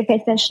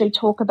essentially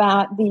talk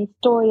about the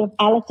story of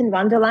Alice in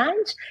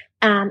Wonderland,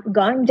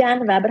 going down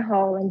the rabbit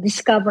hole and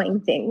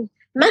discovering things,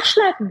 much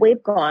like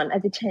we've gone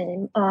as a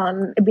team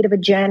on a bit of a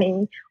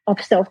journey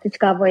of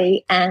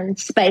self-discovery and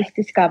space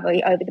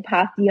discovery over the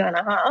past year and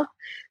a half.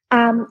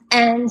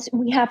 And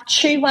we have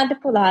two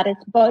wonderful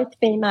artists, both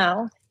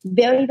female,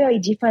 very, very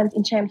different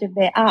in terms of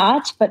their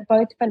art, but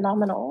both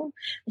phenomenal.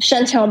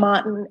 Chantel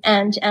Martin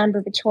and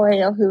Amber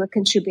Victoria, who are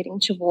contributing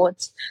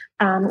towards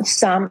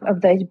some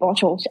of those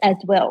bottles as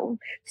well.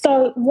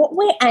 So what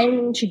we're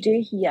aiming to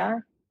do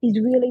here is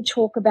really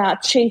talk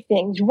about two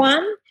things.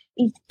 One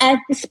is as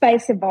the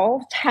space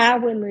evolves, how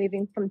we're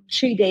moving from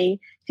 2D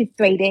to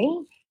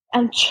 3D.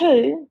 And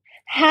two,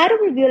 how do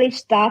we really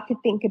start to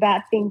think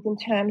about things in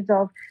terms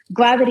of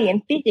gravity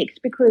and physics?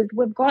 Because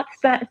we've got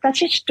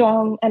such a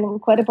strong and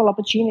incredible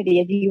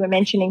opportunity, as you were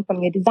mentioning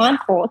from your design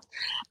course,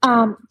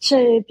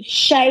 to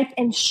shape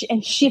and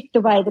shift the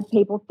way that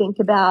people think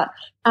about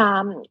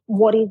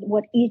what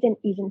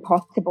isn't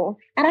possible.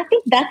 And I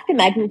think that's the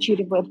magnitude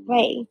of Web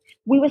 3.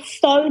 We were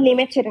so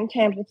limited in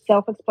terms of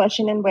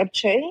self-expression in Web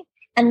 2,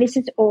 and this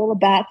is all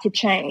about to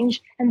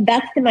change. And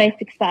that's the most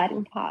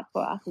exciting part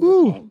for us as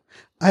a team.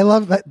 I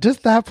love that.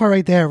 Just that part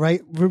right there, right?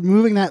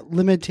 Removing that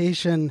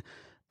limitation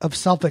of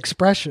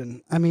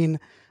self-expression. I mean,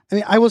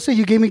 I will say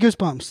you gave me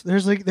goosebumps.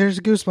 There's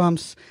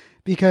goosebumps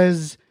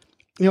because,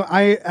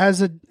 I,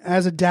 as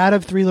a dad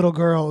of 3 little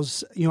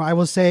girls, I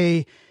will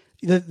say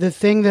the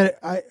thing that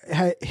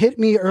hit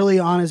me early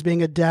on as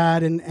being a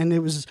dad. And it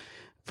was,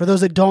 for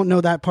those that don't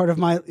know that part of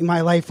my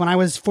life, when I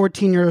was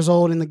 14 years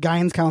old in the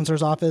guidance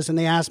counselor's office and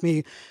they asked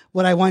me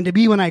what I wanted to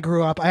be when I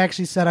grew up, I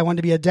actually said I wanted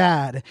to be a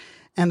dad.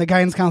 And the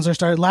guidance counselor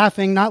started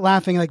laughing, not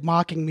laughing like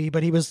mocking me,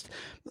 but he was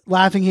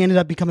laughing. He ended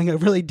up becoming a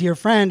really dear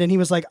friend. And he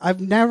was like,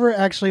 I've never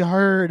actually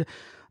heard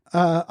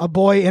a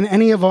boy in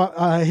any of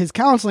his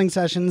counseling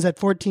sessions at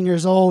 14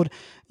 years old,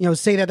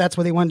 say that that's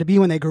what they wanted to be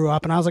when they grew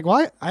up. And I was like,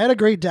 well, I had a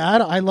great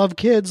dad. I love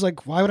kids.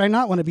 Like, why would I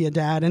not want to be a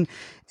dad? And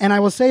I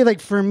will say, like,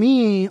 for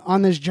me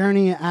on this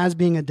journey as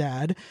being a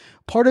dad,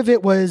 part of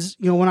it was,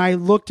 when I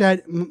looked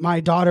at my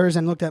daughters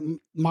and looked at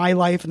my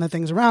life and the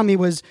things around me,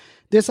 was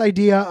this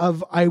idea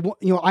of, I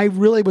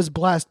really was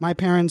blessed. My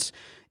parents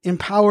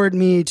empowered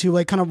me to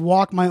like kind of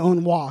walk my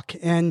own walk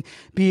and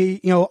be,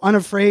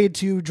 unafraid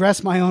to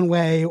dress my own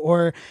way.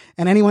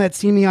 And anyone that's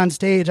seen me on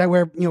stage, I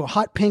wear,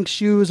 hot pink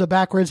shoes, a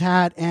backwards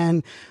hat,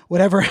 and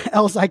whatever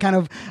else I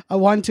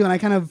want to. And I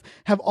kind of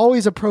have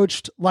always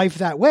approached life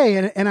that way.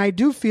 And I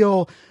do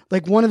feel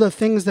like one of the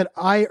things that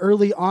I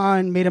early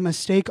on made a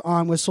mistake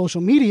on with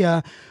social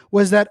media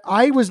was that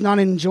I was not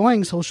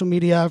enjoying social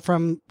media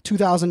from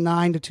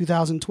 2009 to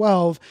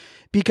 2012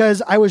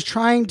 because I was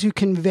trying to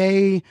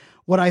convey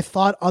what I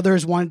thought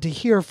others wanted to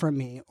hear from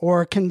me,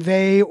 or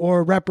convey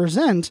or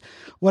represent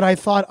what I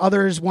thought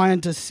others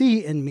wanted to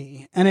see in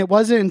me. And it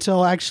wasn't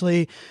until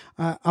actually,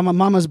 I'm a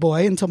mama's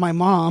boy, until my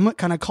mom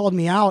kind of called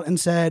me out and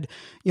said,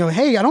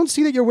 hey, I don't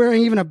see that you're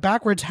wearing even a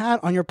backwards hat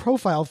on your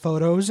profile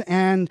photos.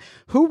 And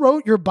who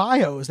wrote your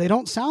bios? They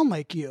don't sound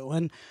like you.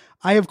 And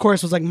I, of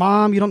course, was like,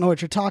 Mom, you don't know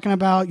what you're talking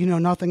about. You know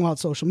nothing about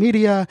social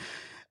media.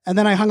 And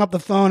then I hung up the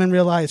phone and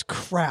realized,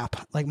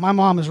 crap, like my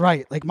mom is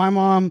right. Like my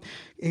mom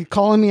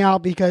calling me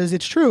out because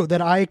it's true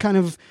that I kind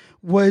of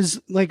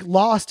was like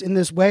lost in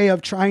this way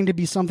of trying to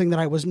be something that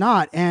I was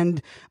not.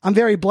 And I'm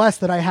very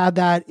blessed that I had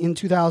that in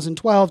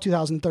 2012,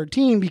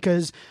 2013,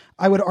 because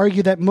I would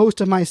argue that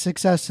most of my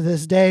success to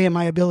this day and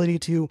my ability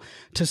to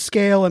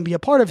scale and be a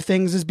part of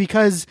things is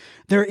because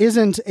there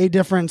isn't a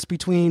difference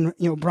between,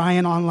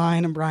 Brian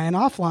online and Brian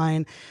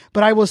offline.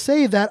 But I will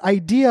say that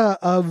idea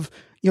of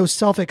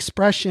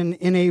self-expression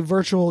in a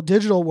virtual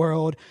digital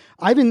world.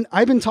 I've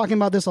been talking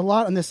about this a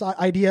lot on this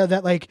idea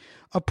that like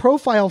a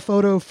profile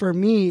photo for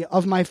me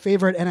of my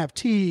favorite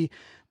NFT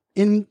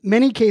in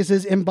many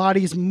cases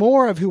embodies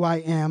more of who I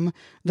am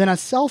than a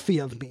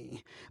selfie of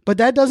me. But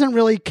that doesn't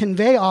really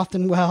convey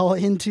often well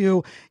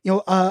into,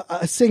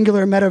 a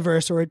singular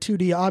metaverse or a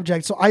 2D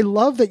object. So I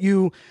love that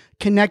you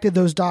connected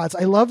those dots.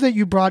 I love that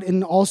you brought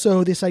in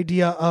also this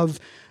idea of,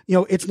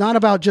 it's not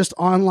about just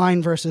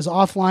online versus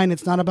offline.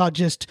 It's not about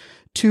just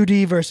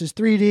 2D versus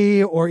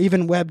 3D or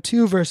even Web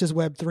 2 versus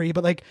Web 3.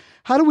 But like,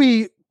 how do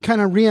we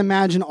kind of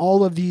reimagine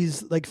all of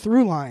these like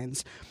through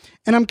lines?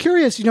 And I'm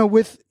curious,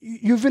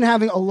 you've been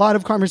having a lot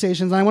of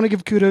conversations, and I want to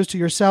give kudos to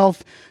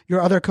yourself,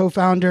 your other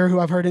co-founder who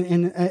I've heard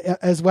in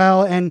as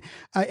well, and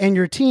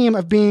your team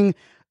of being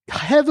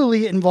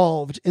heavily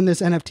involved in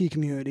this NFT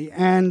community.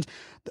 And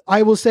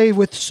I will say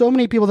with so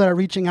many people that are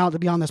reaching out to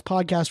be on this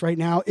podcast right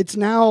now, it's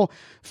now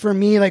for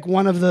me like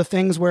one of the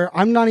things where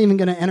I'm not even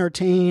going to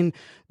entertain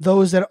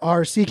those that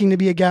are seeking to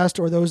be a guest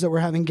or those that we're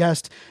having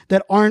guests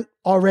that aren't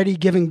already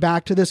giving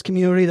back to this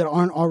community, that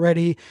aren't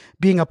already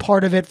being a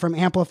part of it, from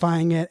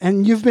amplifying it.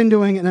 And you've been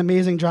doing an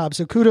amazing job.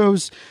 So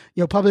kudos,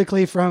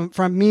 publicly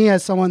from me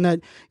as someone that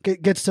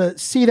gets to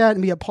see that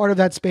and be a part of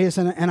that space.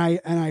 And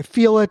I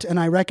feel it and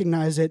I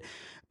recognize it.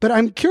 But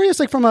I'm curious,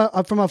 like from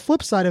a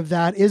flip side of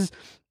that is,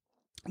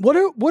 what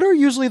are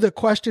usually the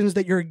questions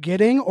that you're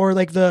getting, or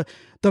like the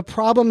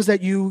problems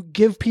that you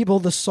give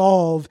people to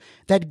solve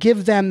that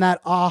give them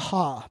that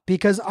aha?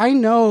 Because I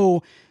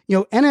know,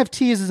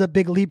 NFTs is a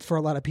big leap for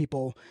a lot of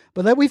people,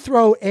 but let we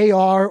throw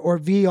AR or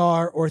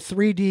VR or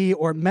 3D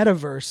or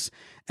Metaverse,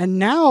 and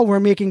now we're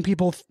making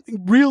people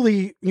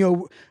really,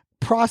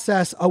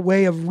 process a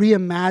way of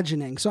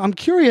reimagining. So I'm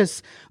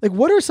curious, like,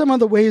 what are some of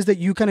the ways that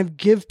you kind of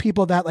give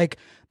people that, like,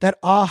 that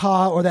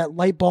aha or that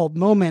light bulb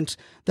moment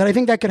that I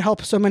think that could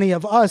help so many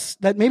of us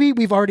that maybe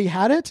we've already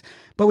had it,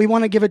 but we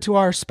want to give it to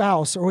our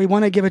spouse, or we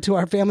want to give it to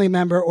our family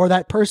member, or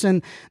that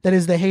person that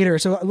is the hater.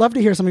 So I'd love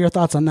to hear some of your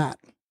thoughts on that.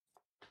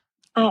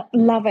 I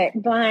love it.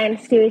 Brian,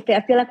 seriously,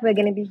 I feel like we're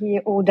going to be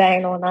here all day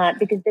and all night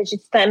because there's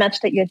just so much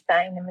that you're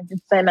saying and there's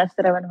just so much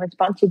that I want to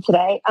respond to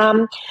today.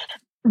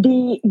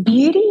 The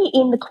beauty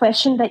in the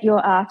question that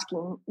you're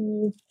asking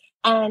is,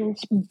 and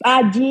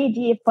our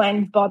dear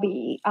friend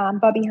Bobby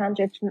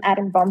Hundreds from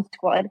Atom Bomb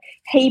Squad,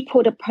 he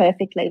put it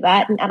perfectly,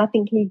 right? And I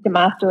think he's the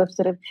master of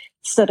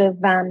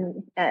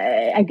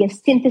I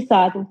guess,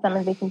 synthesizing some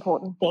of these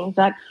important things.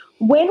 Like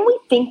when we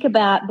think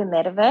about the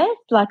metaverse,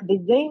 like the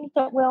Zooms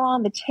that we're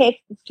on, the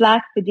text, the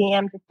Slack, the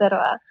DMs,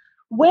 etc.,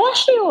 we're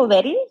actually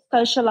already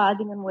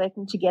socializing and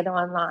working together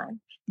online.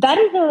 That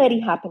is already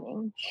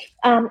happening.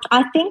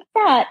 I think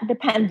that the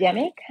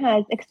pandemic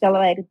has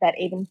accelerated that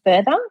even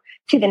further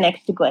to the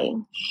next degree.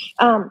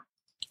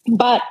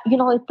 But,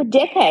 for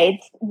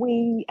decades,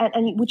 we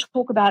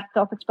talk about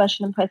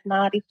self-expression and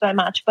personality so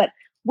much, but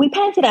we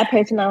painted our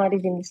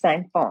personalities in the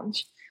same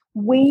font.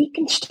 We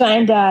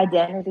constrained our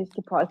identities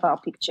to profile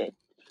pictures.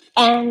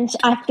 And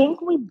I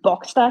think we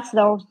boxed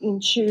ourselves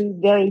into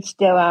very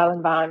sterile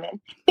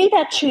environments, be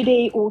that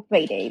 2D or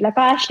 3D. Like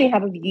I actually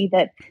have a view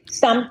that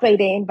some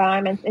 3D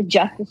environments are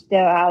just as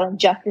sterile and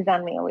just as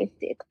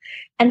unrealistic.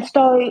 And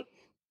so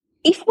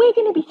if we're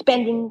going to be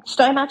spending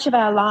so much of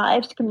our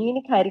lives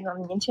communicating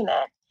on the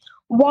internet,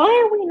 why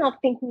are we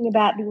not thinking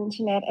about the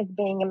internet as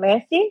being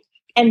immersive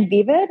and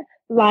vivid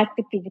like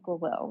the physical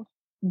world?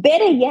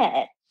 Better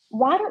yet,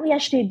 why don't we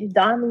actually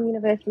design the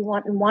universe we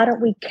want, and why don't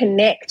we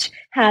connect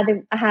how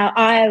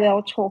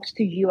IRL talks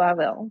to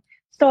URL?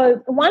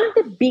 So one of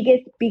the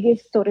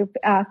biggest sort of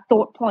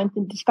thought points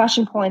and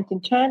discussion points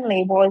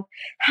internally was,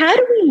 how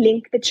do we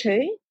link the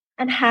two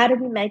and how do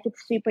we make it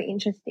super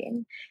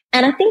interesting?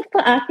 And I think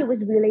for us, it was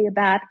really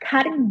about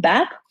cutting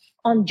back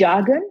on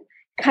jargon,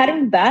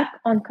 cutting back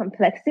on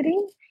complexity,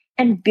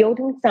 and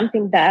building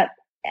something that,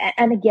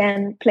 and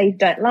again, please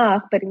don't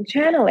laugh, but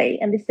internally,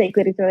 and the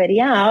secret is already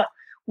out,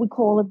 we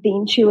call it the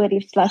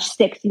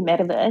intuitive/sexy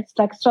metaverse.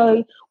 Like,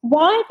 so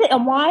why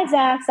is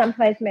our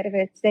Some.Place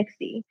metaverse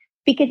sexy?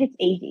 Because it's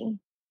easy,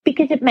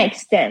 because it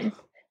makes sense,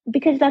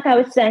 because like I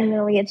was saying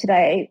earlier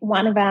today,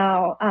 one of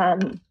our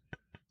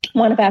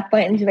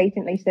friends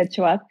recently said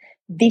to us,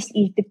 this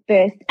is the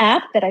first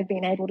app that I've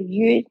been able to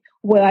use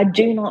where I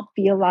do not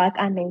feel like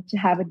I need to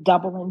have a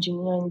double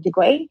engineering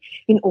degree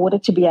in order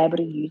to be able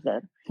to use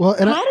it. Well,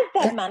 and how does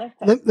that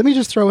manifest? Let me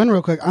just throw in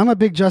real quick. I'm a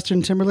big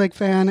Justin Timberlake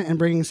fan and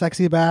bringing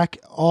sexy back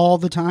all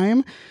the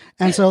time.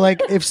 And so like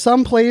if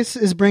Some.Place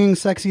is bringing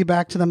sexy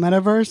back to the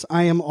metaverse,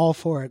 I am all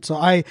for it. So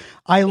I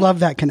love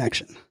that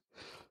connection.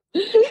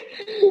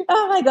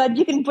 Oh my God,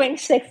 you can bring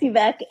sexy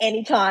back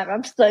anytime.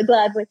 I'm so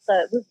glad we've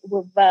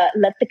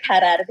let the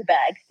cat out of the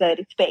bag, so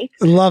to speak.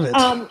 Love it.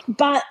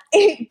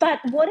 But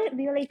what it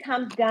really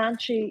comes down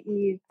to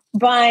is,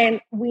 Brian,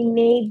 we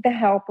need the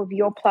help of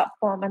your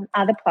platform and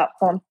other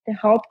platforms to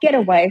help get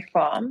away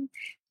from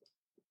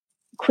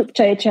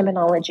crypto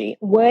terminology,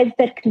 words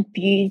that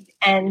confuse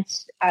and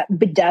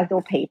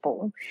bedazzle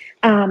people.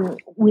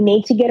 We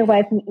need to get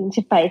away from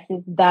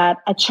interfaces that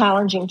are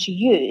challenging to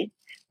use.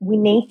 We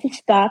need to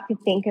start to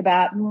think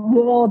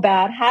more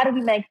about how do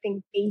we make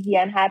things easier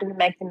and how do we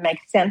make them make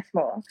sense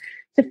more.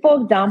 So,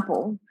 for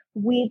example,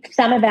 with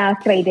some of our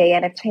 3D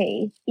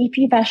NFTs, if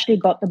you've actually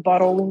got the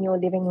bottle in your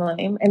living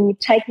room and you've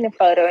taken a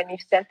photo and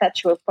you've sent that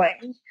to a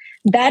friend,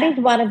 that is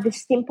one of the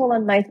simple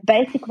and most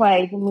basic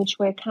ways in which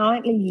we're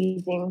currently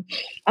using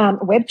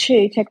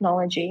Web2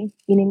 technology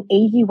in an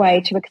easy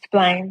way to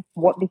explain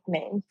what this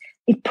means.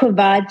 It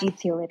provides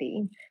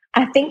utility.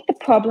 I think the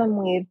problem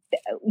with,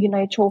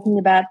 talking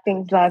about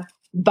things like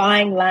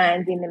buying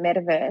land in the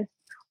metaverse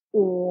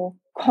or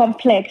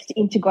complex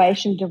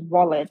integrations of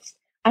wallets,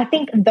 I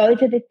think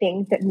those are the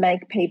things that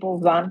make people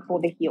run for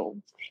the hills.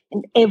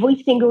 And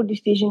every single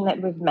decision that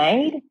we've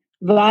made,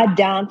 right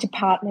down to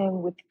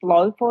partnering with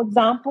Flow, for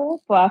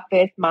example, for our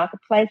first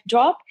marketplace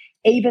drop,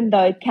 even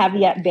though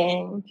caveat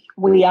being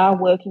we are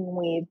working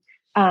with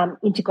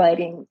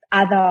integrating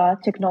other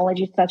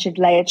technologies such as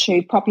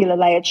popular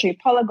layer 2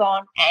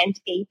 Polygon and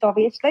ETH,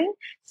 obviously,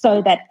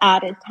 so that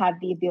artists have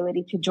the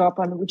ability to drop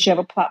on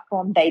whichever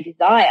platform they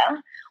desire.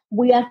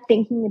 We are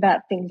thinking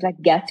about things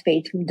like gas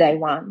fees from day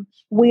one.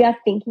 We are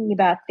thinking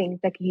about things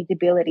like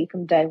usability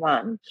from day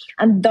one.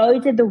 And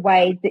those are the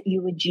ways that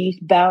you reduce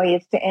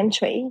barriers to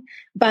entry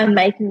by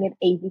making it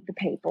easy for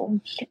people.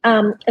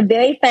 A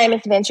very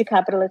famous venture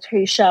capitalist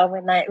who shall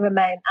remain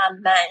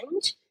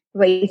unnamed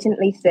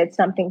recently said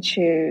something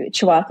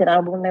to us and I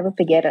will never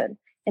forget it.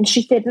 And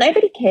she said,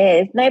 nobody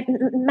cares.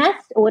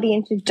 Mass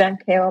audiences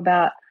don't care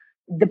about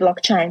the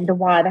blockchain, the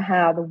why, the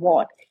how, the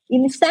what.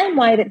 In the same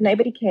way that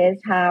nobody cares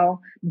how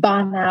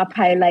buy now,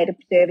 pay later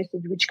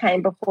services, which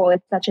came before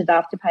it, such as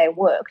Afterpay,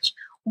 worked.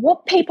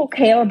 What people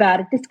care about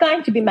is this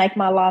going to make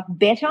my life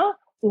better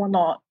or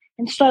not?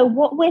 And so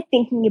what we're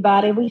thinking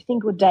about every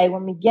single day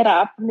when we get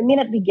up, from the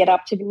minute we get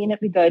up to the minute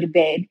we go to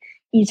bed,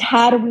 is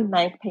how do we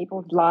make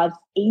people's lives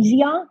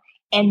easier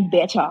and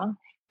better?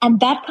 And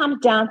that comes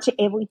down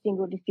to every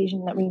single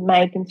decision that we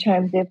make in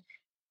terms of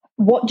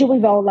what do we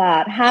roll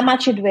out, how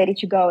much is ready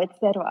to go,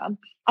 etc.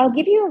 I'll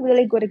give you a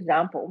really good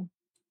example.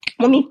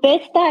 When we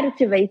first started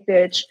to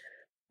research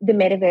the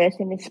metaverse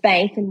and the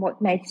space and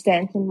what made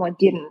sense and what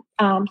didn't.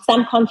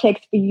 Some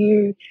context for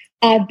you,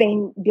 I've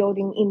been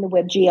building in the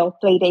WebGL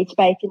 3D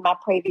space in my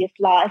previous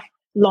life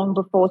long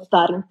before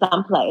starting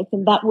Some.Place,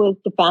 and that was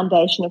the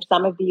foundation of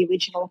some of the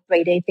original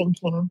 3D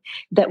thinking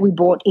that we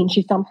brought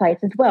into Some.Place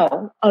as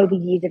well over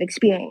years of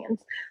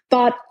experience.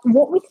 But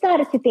what we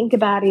started to think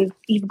about is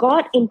you've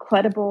got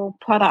incredible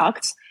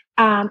products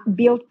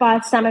built by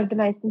some of the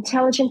most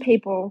intelligent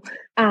people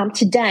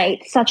to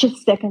date, such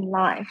as Second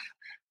Life.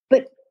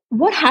 But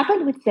what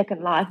happened with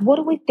Second Life? What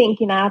do we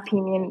think, in our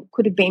opinion,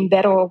 could have been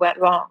better or went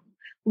wrong?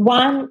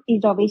 One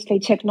is obviously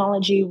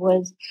technology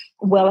was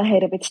well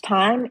ahead of its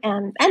time,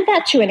 and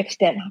that to an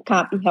extent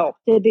can't be helped.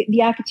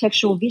 The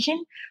architectural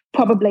vision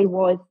probably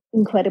was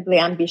incredibly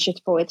ambitious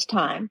for its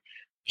time.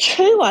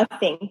 Two, I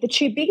think, the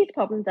two biggest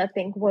problems, I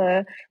think,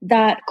 were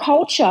that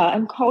culture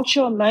and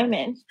cultural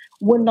moments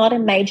were not a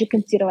major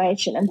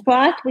consideration. And for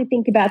us, we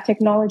think about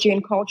technology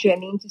and culture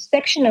and the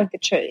intersection of the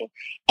two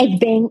as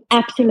being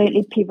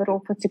absolutely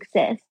pivotal for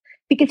success.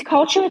 Because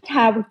culture is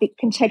how we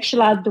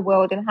contextualize the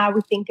world and how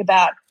we think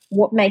about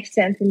what makes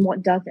sense and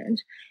what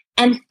doesn't.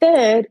 And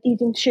third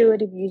is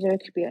intuitive user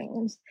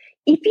experience.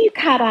 If you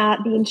cut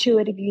out the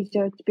intuitive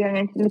user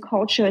experience and the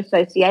culture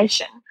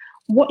association,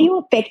 what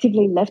you're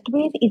effectively left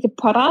with is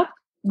a product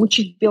which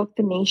is built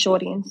for niche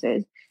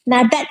audiences.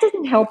 Now, that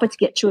doesn't help us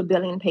get to 1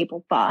 billion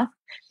people fast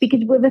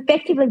because we've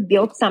effectively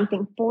built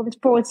something for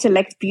a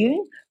select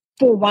few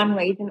for one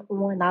reason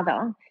or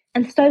another.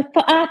 And so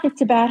for us,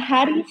 it's about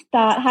how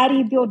do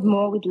you build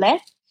more with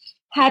less?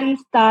 How do you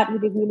start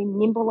with a really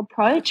nimble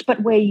approach,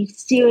 but where you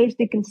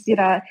seriously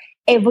consider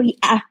every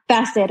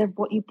facet of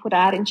what you put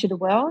out into the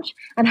world,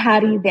 and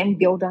how do you then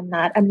build on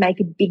that and make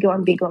it bigger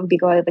and bigger and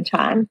bigger over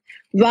time,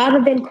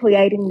 rather than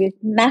creating this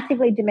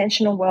massively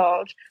dimensional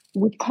world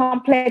with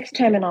complex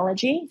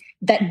terminology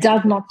that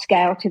does not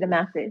scale to the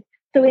masses.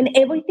 So in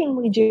everything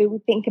we do,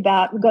 we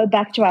go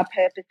back to our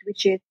purpose,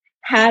 which is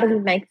how do we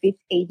make this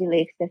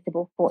easily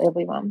accessible for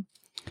everyone?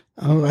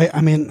 Oh,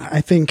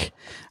 I think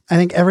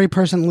every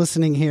person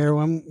listening here,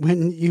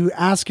 when you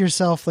ask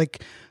yourself,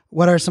 like,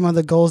 what are some of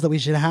the goals that we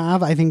should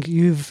have? I think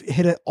you've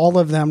hit all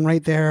of them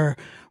right there,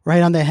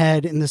 right on the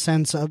head, in the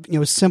sense of,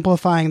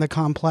 simplifying the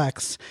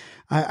complex.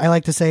 I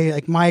like to say,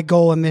 like, my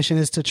goal and mission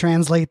is to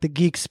translate the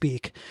geek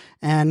speak.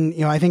 And,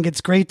 I think it's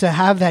great to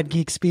have that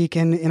geek speak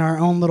in our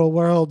own little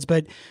worlds.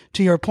 But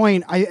to your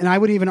point, I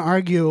would even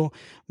argue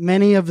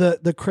many of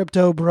the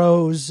crypto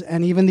bros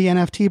and even the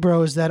NFT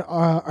bros that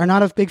are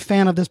not a big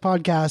fan of this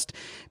podcast,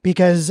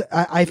 because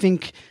I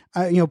think,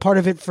 part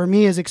of it for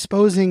me is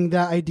exposing the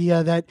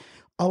idea that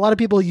a lot of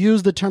people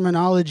use the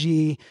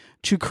terminology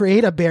to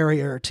create a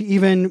barrier, to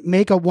even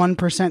make a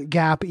 1%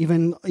 gap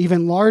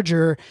even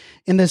larger,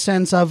 in the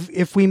sense of,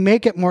 if we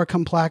make it more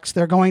complex,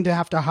 they're going to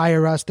have to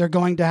hire us. They're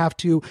going to have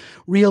to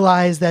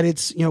realize that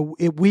it's,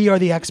 we are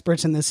the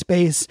experts in this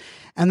space.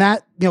 And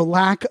that,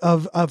 lack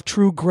of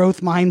true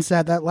growth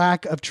mindset, that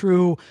lack of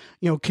true,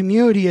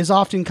 community is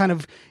often kind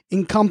of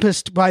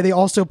encompassed by, they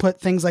also put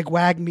things like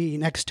WAGMI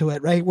next to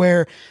it, right?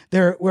 Where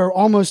we're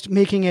almost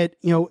making it,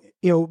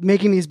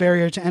 making these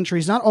barriers to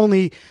entries not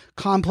only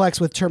complex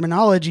with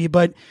terminology,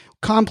 but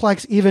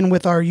complex even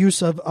with our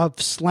use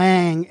of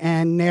slang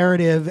and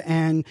narrative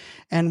and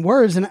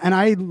words. And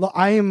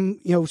I am,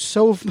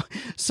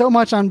 so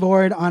much on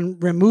board on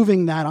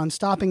removing that, on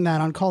stopping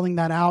that, on calling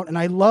that out. And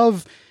I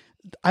love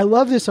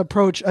this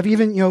approach of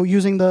even,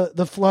 using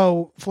the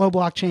flow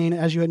blockchain,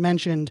 as you had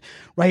mentioned,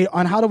 right?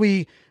 On how do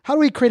we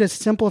create a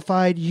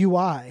simplified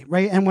UI,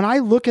 right? And when I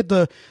look at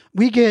the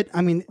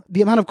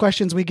amount of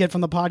questions we get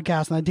from the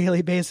podcast on a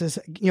daily basis,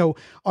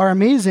 are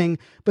amazing.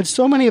 But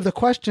so many of the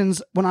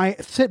questions, when I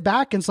sit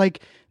back, it's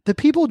like, the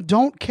people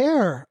don't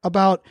care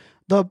about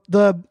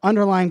the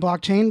underlying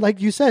blockchain.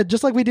 Like you said,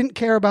 just like we didn't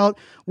care about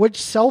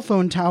which cell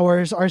phone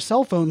towers our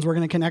cell phones were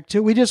going to connect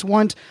to. We just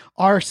want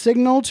our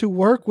signal to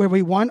work where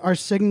we want our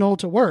signal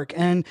to work.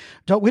 And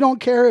we don't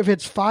care if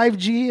it's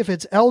 5G, if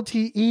it's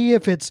LTE,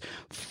 if it's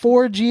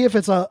 4G, if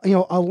it's a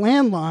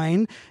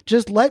landline.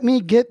 Just let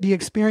me get the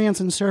experience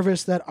and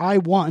service that I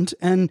want,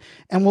 and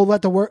we'll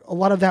let a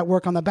lot of that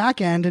work on the back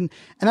end. And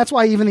that's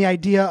why even the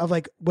idea of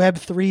like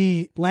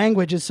Web3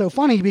 language is so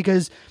funny,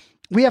 because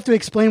we have to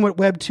explain what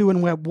Web 2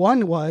 and Web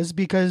 1 was,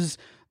 because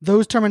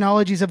those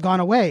terminologies have gone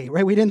away,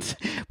 right?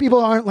 People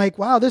aren't like,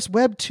 wow, this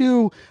Web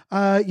 2,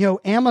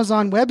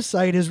 Amazon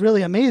website is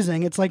really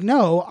amazing. It's like,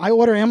 no, I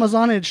order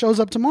Amazon and it shows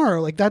up tomorrow.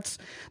 Like that's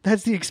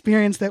the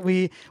experience that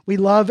we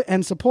love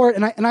and support.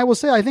 And I will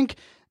say, I think,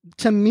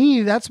 to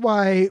me, that's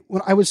why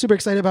when I was super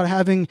excited about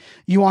having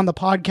you on the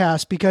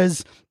podcast,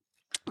 because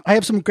I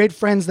have some great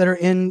friends that are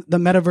in the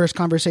metaverse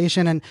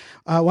conversation. And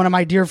one of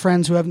my dear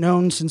friends who I've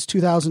known since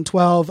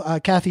 2012,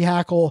 Kathy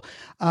Hackle,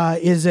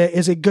 is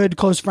a good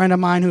close friend of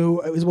mine who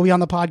will be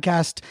on the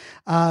podcast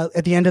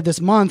at the end of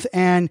this month.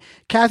 And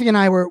Kathy and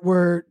I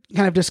were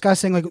kind of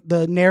discussing like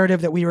the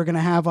narrative that we were going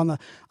to have on the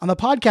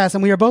podcast.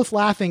 And we were both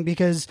laughing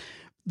because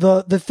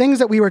the things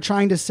that we were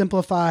trying to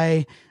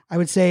simplify, I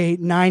would say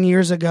 9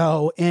 years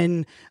ago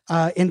in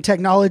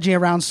technology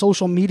around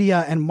social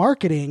media and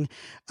marketing,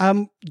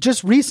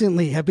 just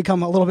recently have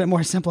become a little bit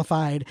more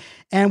simplified.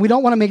 And we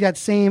don't want to make that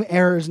same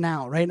errors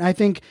now, right? And I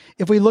think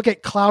if we look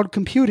at cloud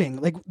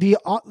computing, like the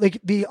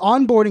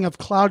onboarding of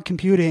cloud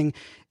computing,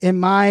 in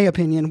my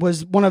opinion,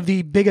 was one of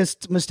the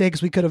biggest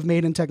mistakes we could have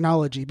made in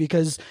technology,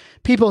 because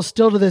people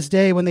still to this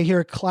day, when they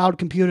hear cloud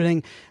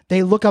computing,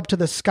 they look up to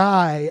the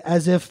sky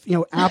as if,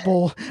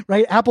 Apple,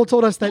 right? Apple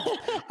told us that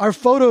our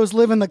photos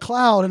live in the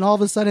cloud, and all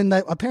of a sudden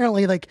that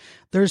apparently like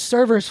there's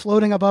servers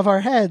floating above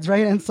our heads,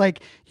 right? And it's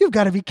like, you've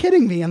got to be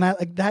kidding me. And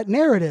that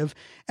narrative.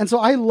 And so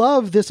I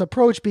love this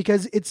approach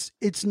because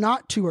it's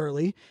not too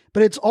early,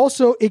 but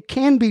it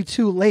can be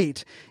too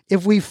late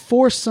if we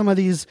force some of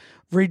these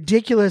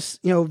ridiculous,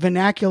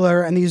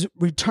 vernacular and these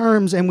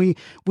terms, and we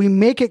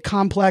make it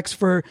complex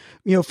for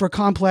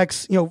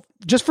complex,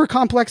 just for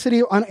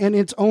complexity on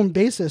its own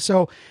basis.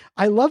 So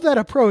I love that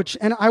approach.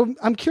 And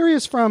I'm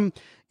curious from,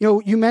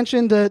 you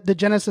mentioned the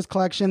Genesis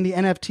collection, the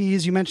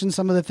NFTs, you mentioned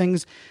some of the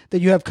things that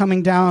you have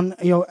coming down,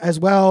 as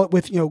well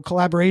with,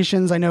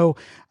 collaborations. I know,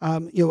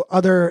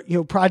 other,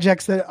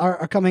 projects that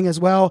are coming as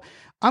well.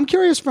 I'm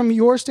curious from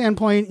your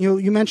standpoint,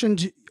 you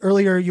mentioned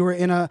earlier you were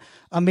in a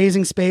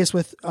amazing space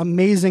with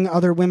amazing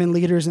other women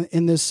leaders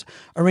in this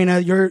arena.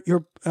 Your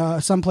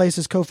Some.Place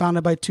is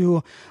co-founded by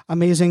two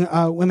amazing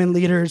women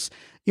leaders.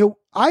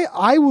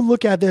 I will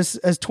look at this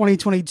as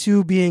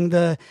 2022 being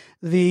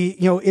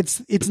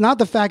it's not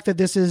the fact that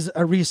this is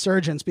a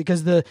resurgence,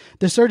 because the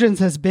resurgence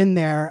has been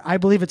there. I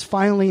believe it's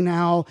finally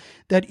now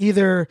that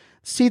either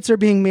seats are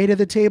being made at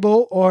the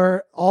table,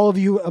 or all of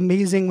you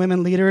amazing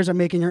women leaders are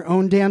making your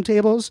own damn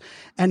tables.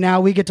 And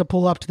now we get to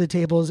pull up to the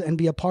tables and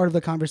be a part of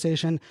the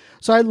conversation.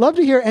 So I'd love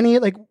to hear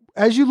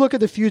as you look at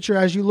the future,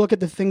 as you look at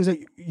the things that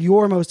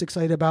you're most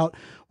excited about,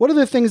 what are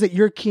the things that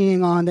you're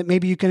keying on that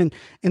maybe you can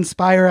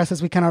inspire us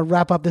as we kind of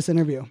wrap up this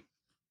interview?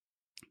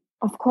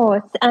 Of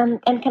course. And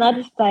can I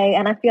just say,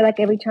 and I feel like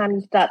every time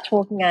you start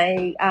talking,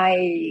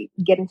 I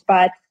get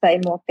inspired to say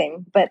more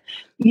things, but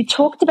you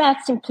talked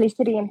about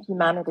simplicity and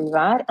humanity,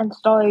 right? And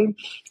so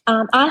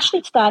I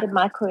actually started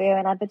my career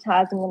in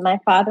advertising, and my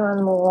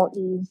father-in-law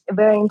is a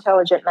very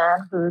intelligent man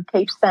who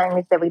keeps saying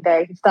this every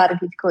day. He started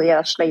his career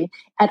actually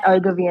at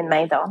Ogilvy and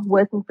Mather,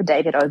 working for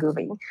David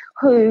Ogilvy,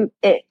 who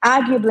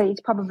arguably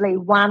is probably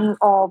one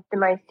of the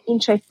most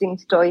interesting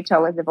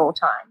storytellers of all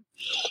time.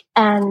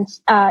 And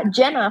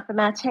Jenna from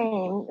our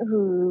team,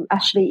 who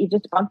actually is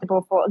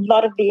responsible for a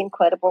lot of the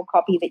incredible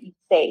copy that you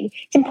see.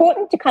 It's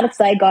important to kind of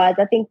say, guys,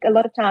 I think a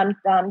lot of times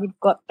you've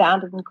got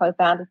founders and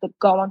co-founders that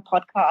go on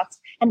podcasts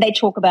and they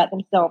talk about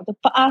themselves. But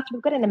for us,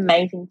 we've got an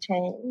amazing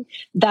team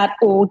that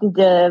all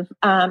deserve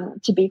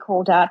to be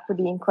called out for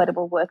the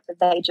incredible work that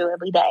they do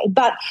every day.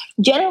 But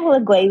Jenna will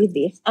agree with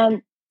this.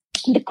 And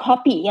the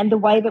copy and the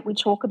way that we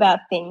talk about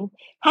things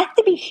has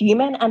to be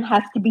human and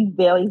has to be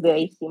very,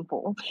 very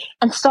simple.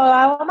 And so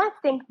I almost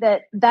think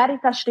that is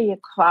actually a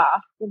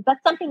craft.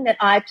 That's something that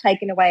I've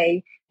taken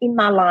away in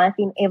my life,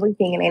 in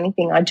everything and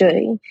anything I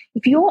do.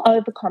 If you're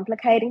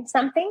overcomplicating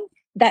something,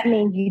 that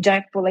means you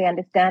don't fully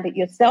understand it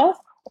yourself,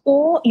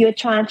 or you're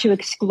trying to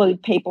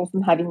exclude people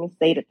from having a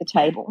seat at the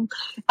table.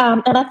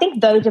 And I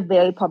think those are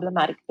very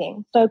problematic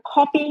things. So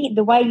copy,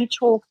 the way you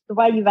talk, the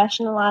way you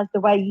rationalize, the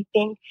way you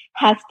think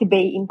has to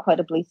be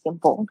incredibly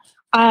simple.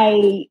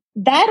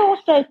 That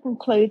also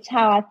concludes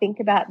how I think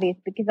about this,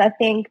 because I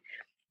think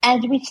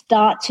as we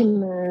start to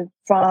move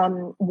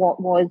from what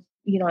was,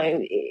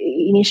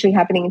 initially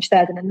happening in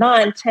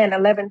 2009, 10,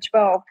 11,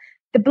 12,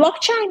 the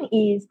blockchain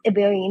is a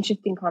very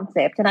interesting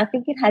concept, and I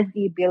think it has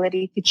the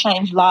ability to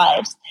change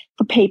lives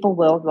for people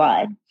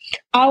worldwide.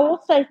 I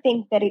also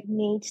think that it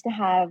needs to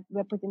have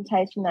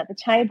representation at the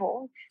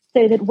table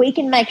so that we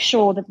can make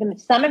sure that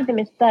some of the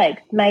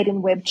mistakes made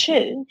in Web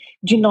 2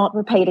 do not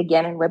repeat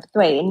again in Web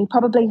 3. And you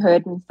probably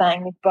heard me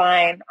saying this,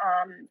 Brian,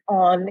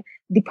 on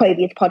the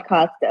previous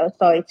podcast,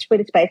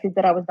 Twitter Spaces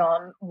that I was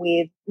on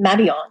with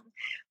Mavion.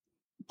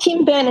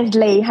 Tim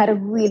Berners-Lee had a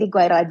really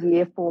great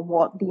idea for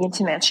what the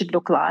internet should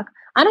look like.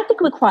 I don't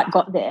think we quite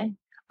got there.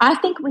 I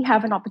think we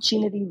have an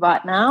opportunity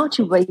right now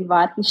to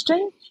rewrite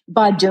history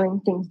by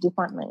doing things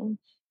differently.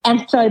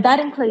 And so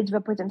that includes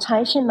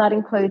representation. That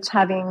includes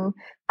having,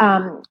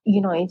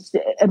 it's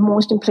a more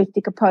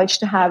simplistic approach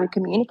to how we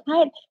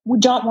communicate. We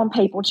don't want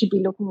people to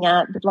be looking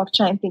at the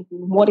blockchain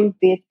thinking, what is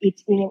this?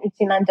 It's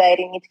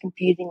inundating, it's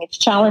confusing, it's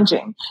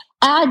challenging.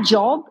 Our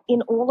job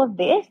in all of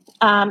this,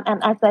 and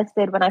as I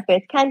said when I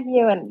first came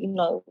here and,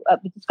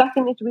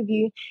 discussing this with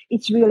you,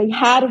 it's really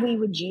how do we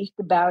reduce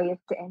the barriers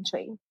to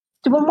entry?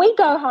 So when we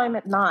go home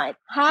at night,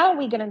 how are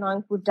we going to know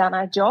if we've done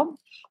our job?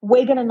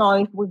 We're going to know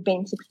if we've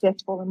been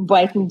successful in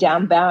breaking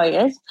down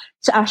barriers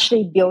to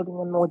actually building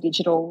a more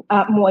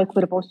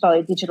equitable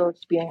digital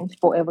experience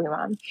for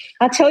everyone.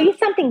 I'll tell you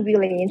something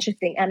really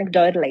interesting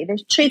anecdotally.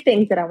 There's two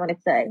things that I want to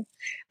say.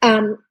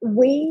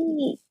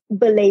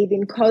 believe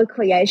in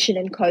co-creation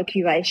and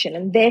co-curation,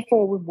 and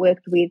therefore we've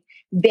worked with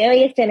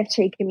various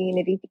NFT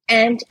communities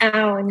and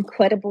our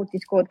incredible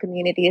Discord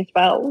community as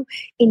well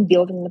in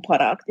building the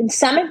product. And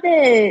some of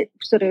the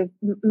sort of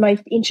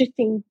most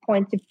interesting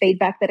points of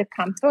feedback that have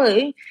come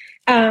through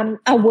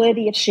are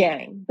worthy of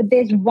sharing. But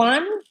there's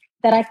one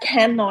that I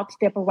cannot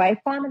step away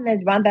from, and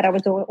there's one that I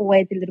was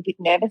always a little bit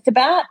nervous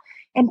about.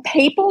 And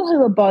people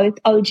who are both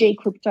OG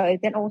cryptos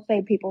and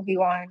also people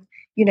who own,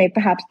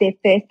 perhaps their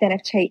first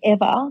NFT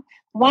ever,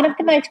 one of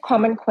the most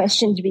common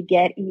questions we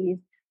get is,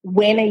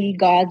 when are you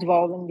guys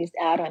rolling this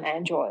out on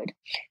Android?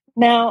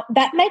 Now,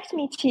 that makes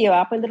me tear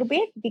up a little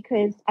bit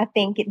because I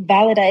think it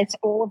validates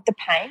all of the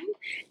pain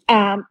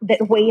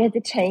that we as a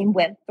team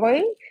went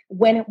through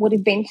when it would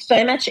have been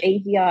so much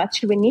easier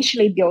to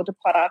initially build a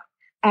product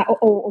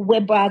or a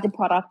web browser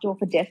product or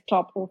for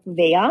desktop or for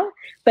VR.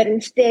 But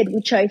instead,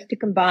 we chose to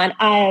combine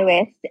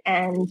iOS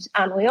and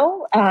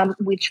Unreal,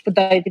 which for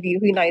those of you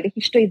who know the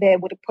history there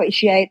would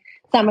appreciate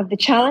some of the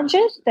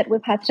challenges that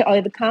we've had to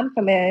overcome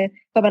from an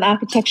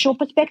architectural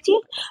perspective.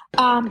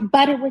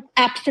 But it was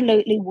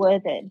absolutely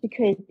worth it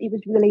because it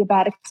was really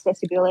about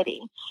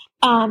accessibility.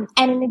 And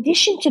in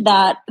addition to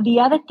that, the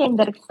other thing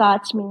that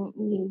excites me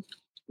is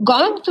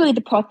going through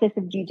the process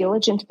of due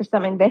diligence for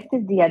some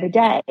investors the other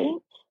day.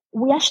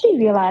 We actually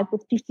realized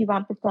that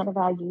 51% of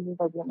our users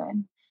are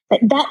women.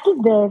 That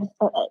deserves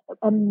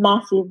a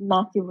massive,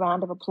 massive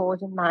round of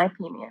applause, in my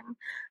opinion,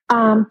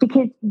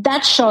 because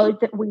that shows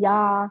that we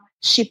are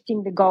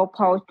shifting the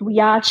goalpost, we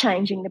are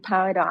changing the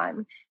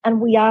paradigm, and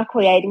we are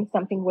creating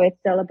something worth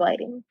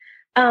celebrating.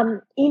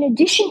 In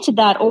addition to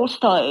that,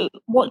 also,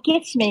 what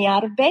gets me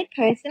out of bed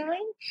personally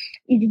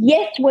is,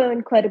 yes, we're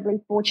incredibly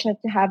fortunate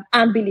to have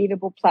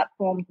unbelievable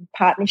platforms,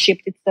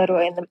 partnerships,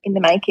 etc., in the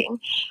making.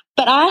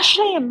 But I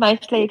actually am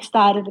mostly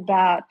excited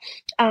about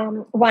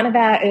one of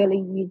our early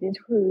users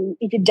who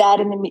is a dad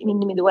in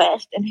the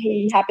Midwest, and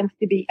he happens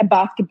to be a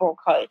basketball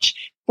coach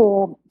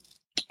for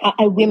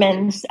a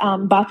women's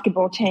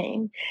basketball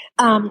team.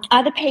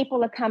 Other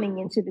people are coming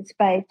into the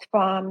space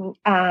from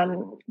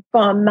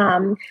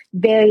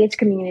various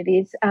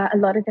communities. A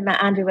lot of them are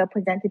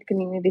underrepresented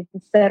communities,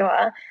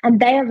 etc. And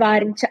they are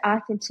writing to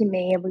us and to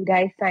me every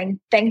day saying,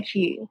 thank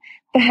you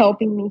for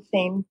helping me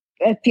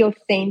feel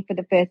seen for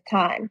the first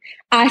time.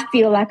 I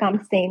feel like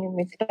I'm seen in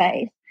this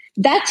space.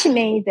 That to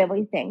me is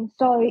everything.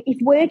 So if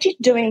we're just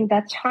doing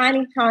that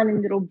tiny, tiny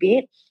little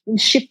bit and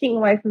shifting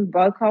away from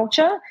bro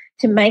culture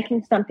to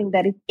making something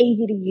that is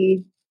easy to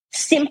use,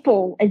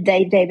 simple, as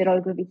David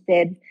Ogilvy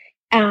said,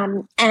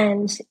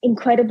 and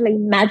incredibly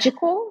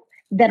magical,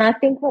 then I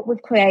think what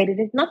we've created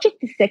is not just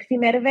a sexy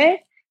metaverse,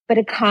 but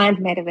a kind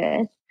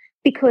metaverse.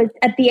 Because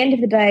at the end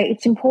of the day,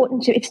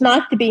 it's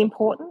nice to be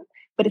important,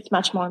 but it's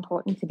much more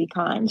important to be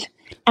kind.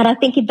 And I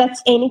think if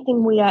that's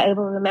anything we are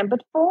ever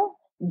remembered for,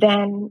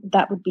 then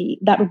that would be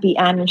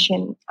our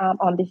mission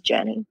on this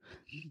journey.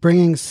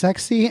 Bringing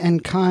sexy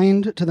and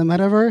kind to the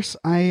metaverse,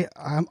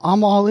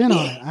 I'm all in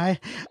on it.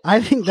 I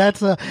think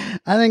that's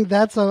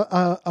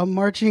a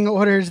marching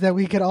orders that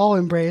we could all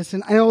embrace.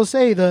 And I will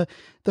say the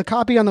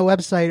copy on the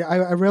website, I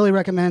really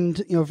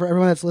recommend, for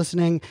everyone that's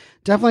listening,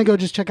 definitely go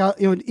just check out,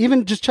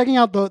 even just checking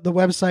out the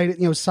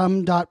website,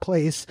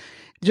 Some.Place,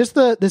 just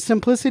the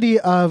simplicity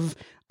of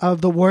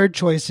the word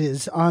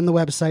choices on the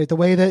website, the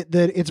way that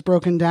it's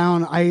broken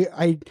down.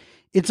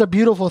 It's a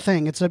beautiful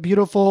thing. It's a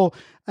beautiful,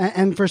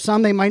 and for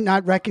some, they might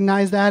not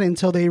recognize that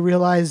until they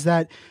realize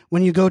that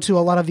when you go to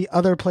a lot of the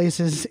other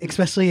places,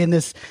 especially in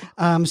this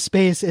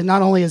space, it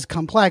not only is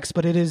complex,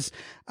 but it is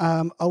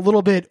a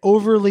little bit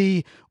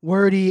overly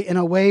wordy in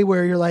a way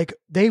where you're like,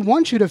 they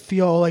want you to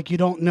feel like you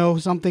don't know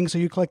something, so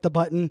you click the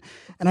button.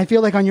 And I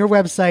feel like on your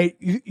website,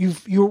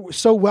 you're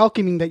so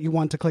welcoming that you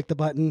want to click the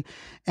button.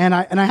 And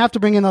I have to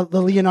bring in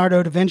the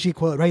Leonardo da Vinci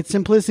quote, right?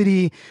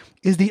 Simplicity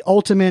is the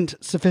ultimate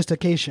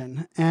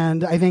sophistication.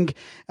 And I think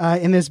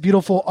in this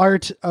beautiful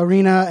art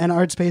arena and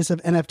art space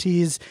of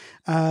NFTs,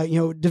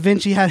 Da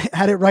Vinci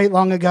had it right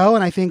long ago.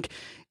 And I think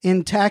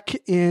in tech,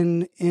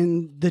 in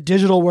the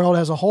digital world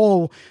as a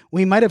whole,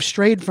 we might have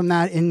strayed from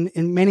that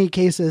in many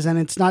cases, and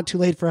it's not too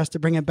late for us to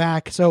bring it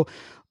back. So,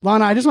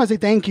 Lana, I just want to say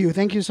thank you.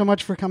 Thank you so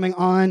much for coming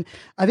on.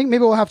 I think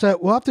maybe we'll have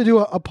to do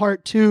a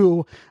part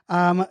two,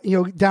 down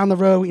the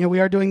road. We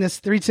are doing this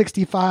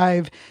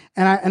 365,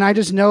 and I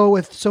just know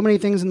with so many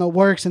things in the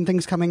works and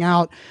things coming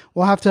out,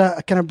 we'll have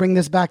to kind of bring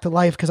this back to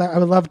life, because I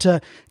would love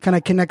to kind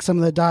of connect some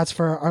of the dots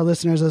for our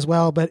listeners as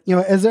well. But,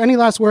 is there any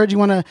last words you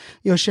want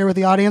to, share with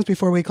the audience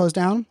before we close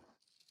down?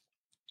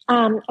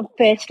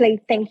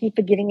 Firstly, thank you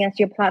for giving us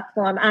your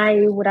platform.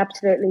 I would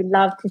absolutely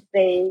love to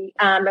see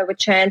a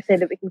return so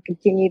that we can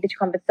continue this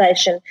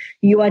conversation.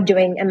 You are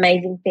doing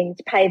amazing things,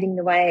 paving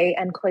the way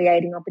and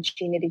creating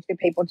opportunities for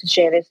people to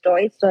share their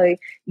stories. So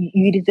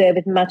you deserve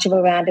as much of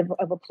a round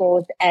of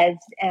applause as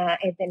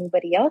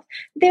anybody else.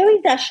 There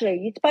is actually,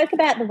 you spoke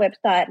about the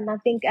website, and I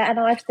think,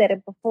 and I've said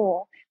it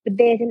before, but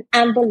there's an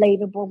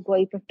unbelievable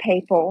group of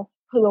people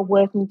who are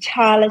working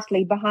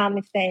tirelessly behind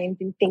the scenes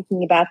and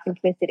thinking about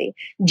simplicity.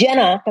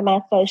 Jenna from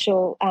our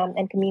social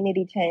and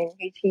community team,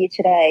 who's here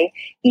today,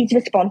 is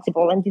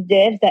responsible and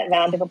deserves that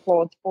round of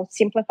applause for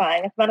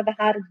simplifying. It's one of the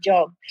hardest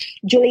jobs.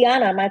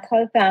 Juliana, my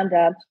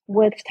co-founder,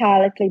 works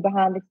tirelessly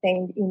behind the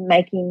scenes in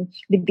making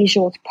the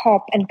visuals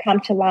pop and come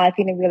to life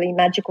in a really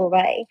magical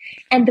way.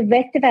 And the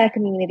rest of our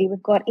community,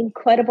 we've got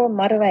incredible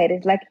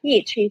moderators like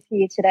Hitch, who's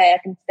here today,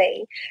 I can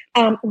see,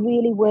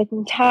 really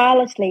working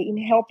tirelessly in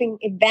helping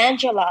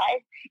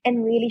evangelize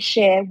and really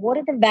share what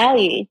are the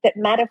values that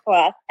matter for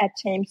us at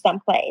Team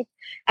Some.Place.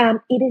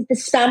 It is the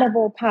sum of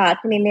all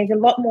parts. I mean, there's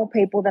a lot more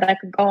people that I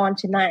could go on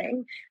to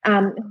name.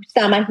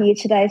 Some are here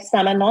today,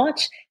 some are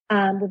not.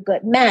 We've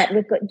got Matt,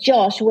 we've got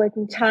Josh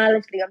working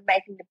tirelessly on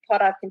making the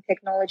product and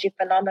technology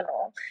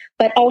phenomenal.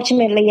 But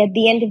ultimately, at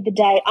the end of the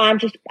day, I'm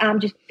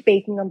just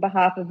speaking on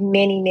behalf of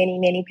many, many,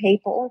 many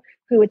people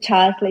who are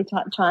tirelessly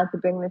trying to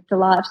bring this to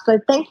life. So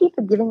thank you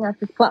for giving us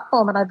this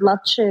platform, and I'd love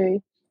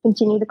to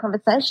continue the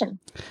conversation.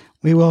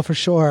 We will, for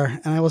sure.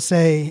 And I will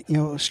say,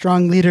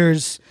 strong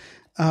leaders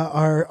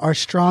are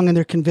strong in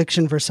their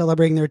conviction for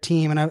celebrating their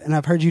team. And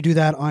I've heard you do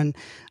that on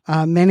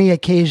many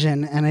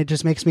occasions, and it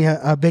just makes me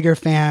a bigger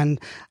fan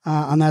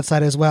on that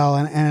side as well.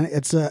 And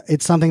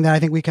it's something that I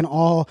think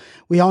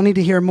we all need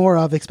to hear more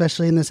of,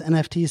 especially in this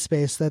NFT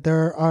space, that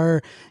there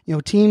are,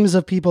 teams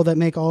of people that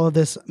make all of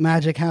this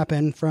magic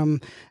happen from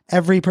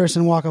every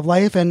person walk of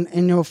life and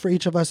for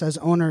each of us as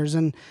owners.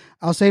 And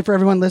I'll say for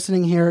everyone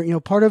listening here,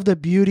 part of the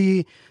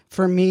beauty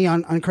for me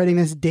on creating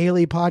this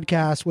daily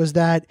podcast was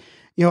that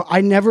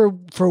I never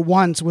for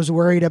once was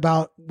worried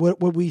about what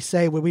would we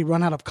say, would we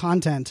run out of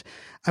content?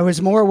 I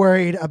was more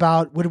worried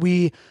about would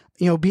we,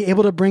 be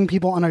able to bring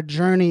people on a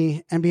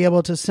journey and be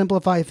able to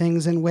simplify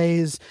things in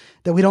ways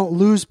that we don't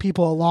lose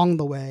people along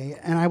the way.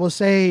 And I will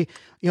say,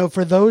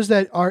 for those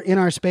that are in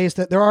our space,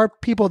 that there are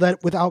people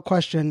that without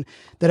question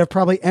that have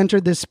probably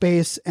entered this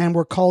space and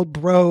were called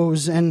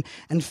bros and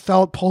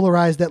felt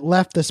polarized that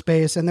left the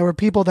space. And there were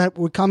people that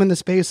would come in the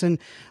space and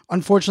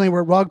unfortunately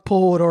were rug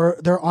pulled or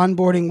their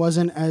onboarding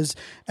wasn't as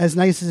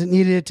nice as it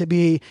needed it to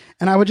be.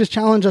 And I would just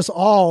challenge us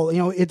all,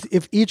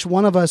 if each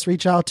one of us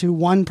reach out to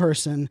one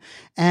person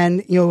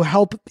and,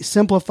 help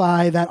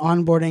simplify that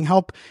onboarding,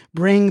 help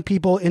bring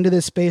people into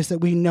this space that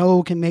we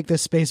know can make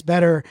this space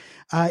better.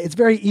 It's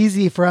very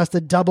easy for us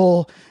to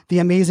double the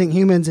amazing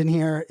humans in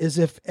here is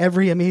if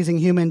every amazing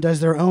human does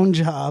their own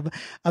job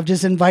of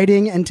just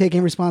inviting and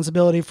taking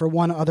responsibility for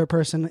one other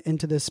person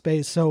into this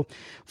space. So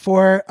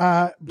for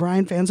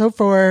Brian Fanzo,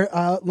 for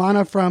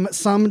Lana from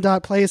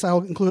Some.Place, I'll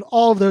include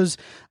all of those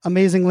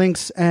amazing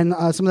links and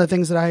some of the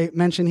things that I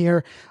mentioned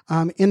here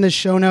in the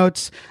show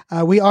notes.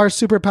 We are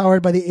super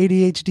powered by the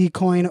ADHD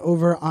coin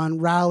over on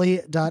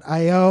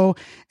rally.io.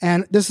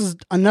 And this is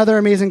another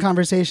amazing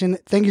conversation.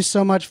 Thank you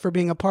so much for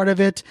being a part of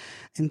it.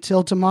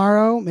 Until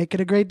tomorrow, make it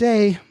a great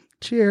day.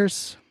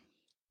 Cheers.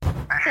 This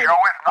show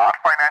is not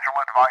financial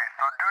advice,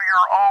 so do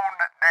your own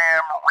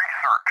damn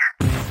research.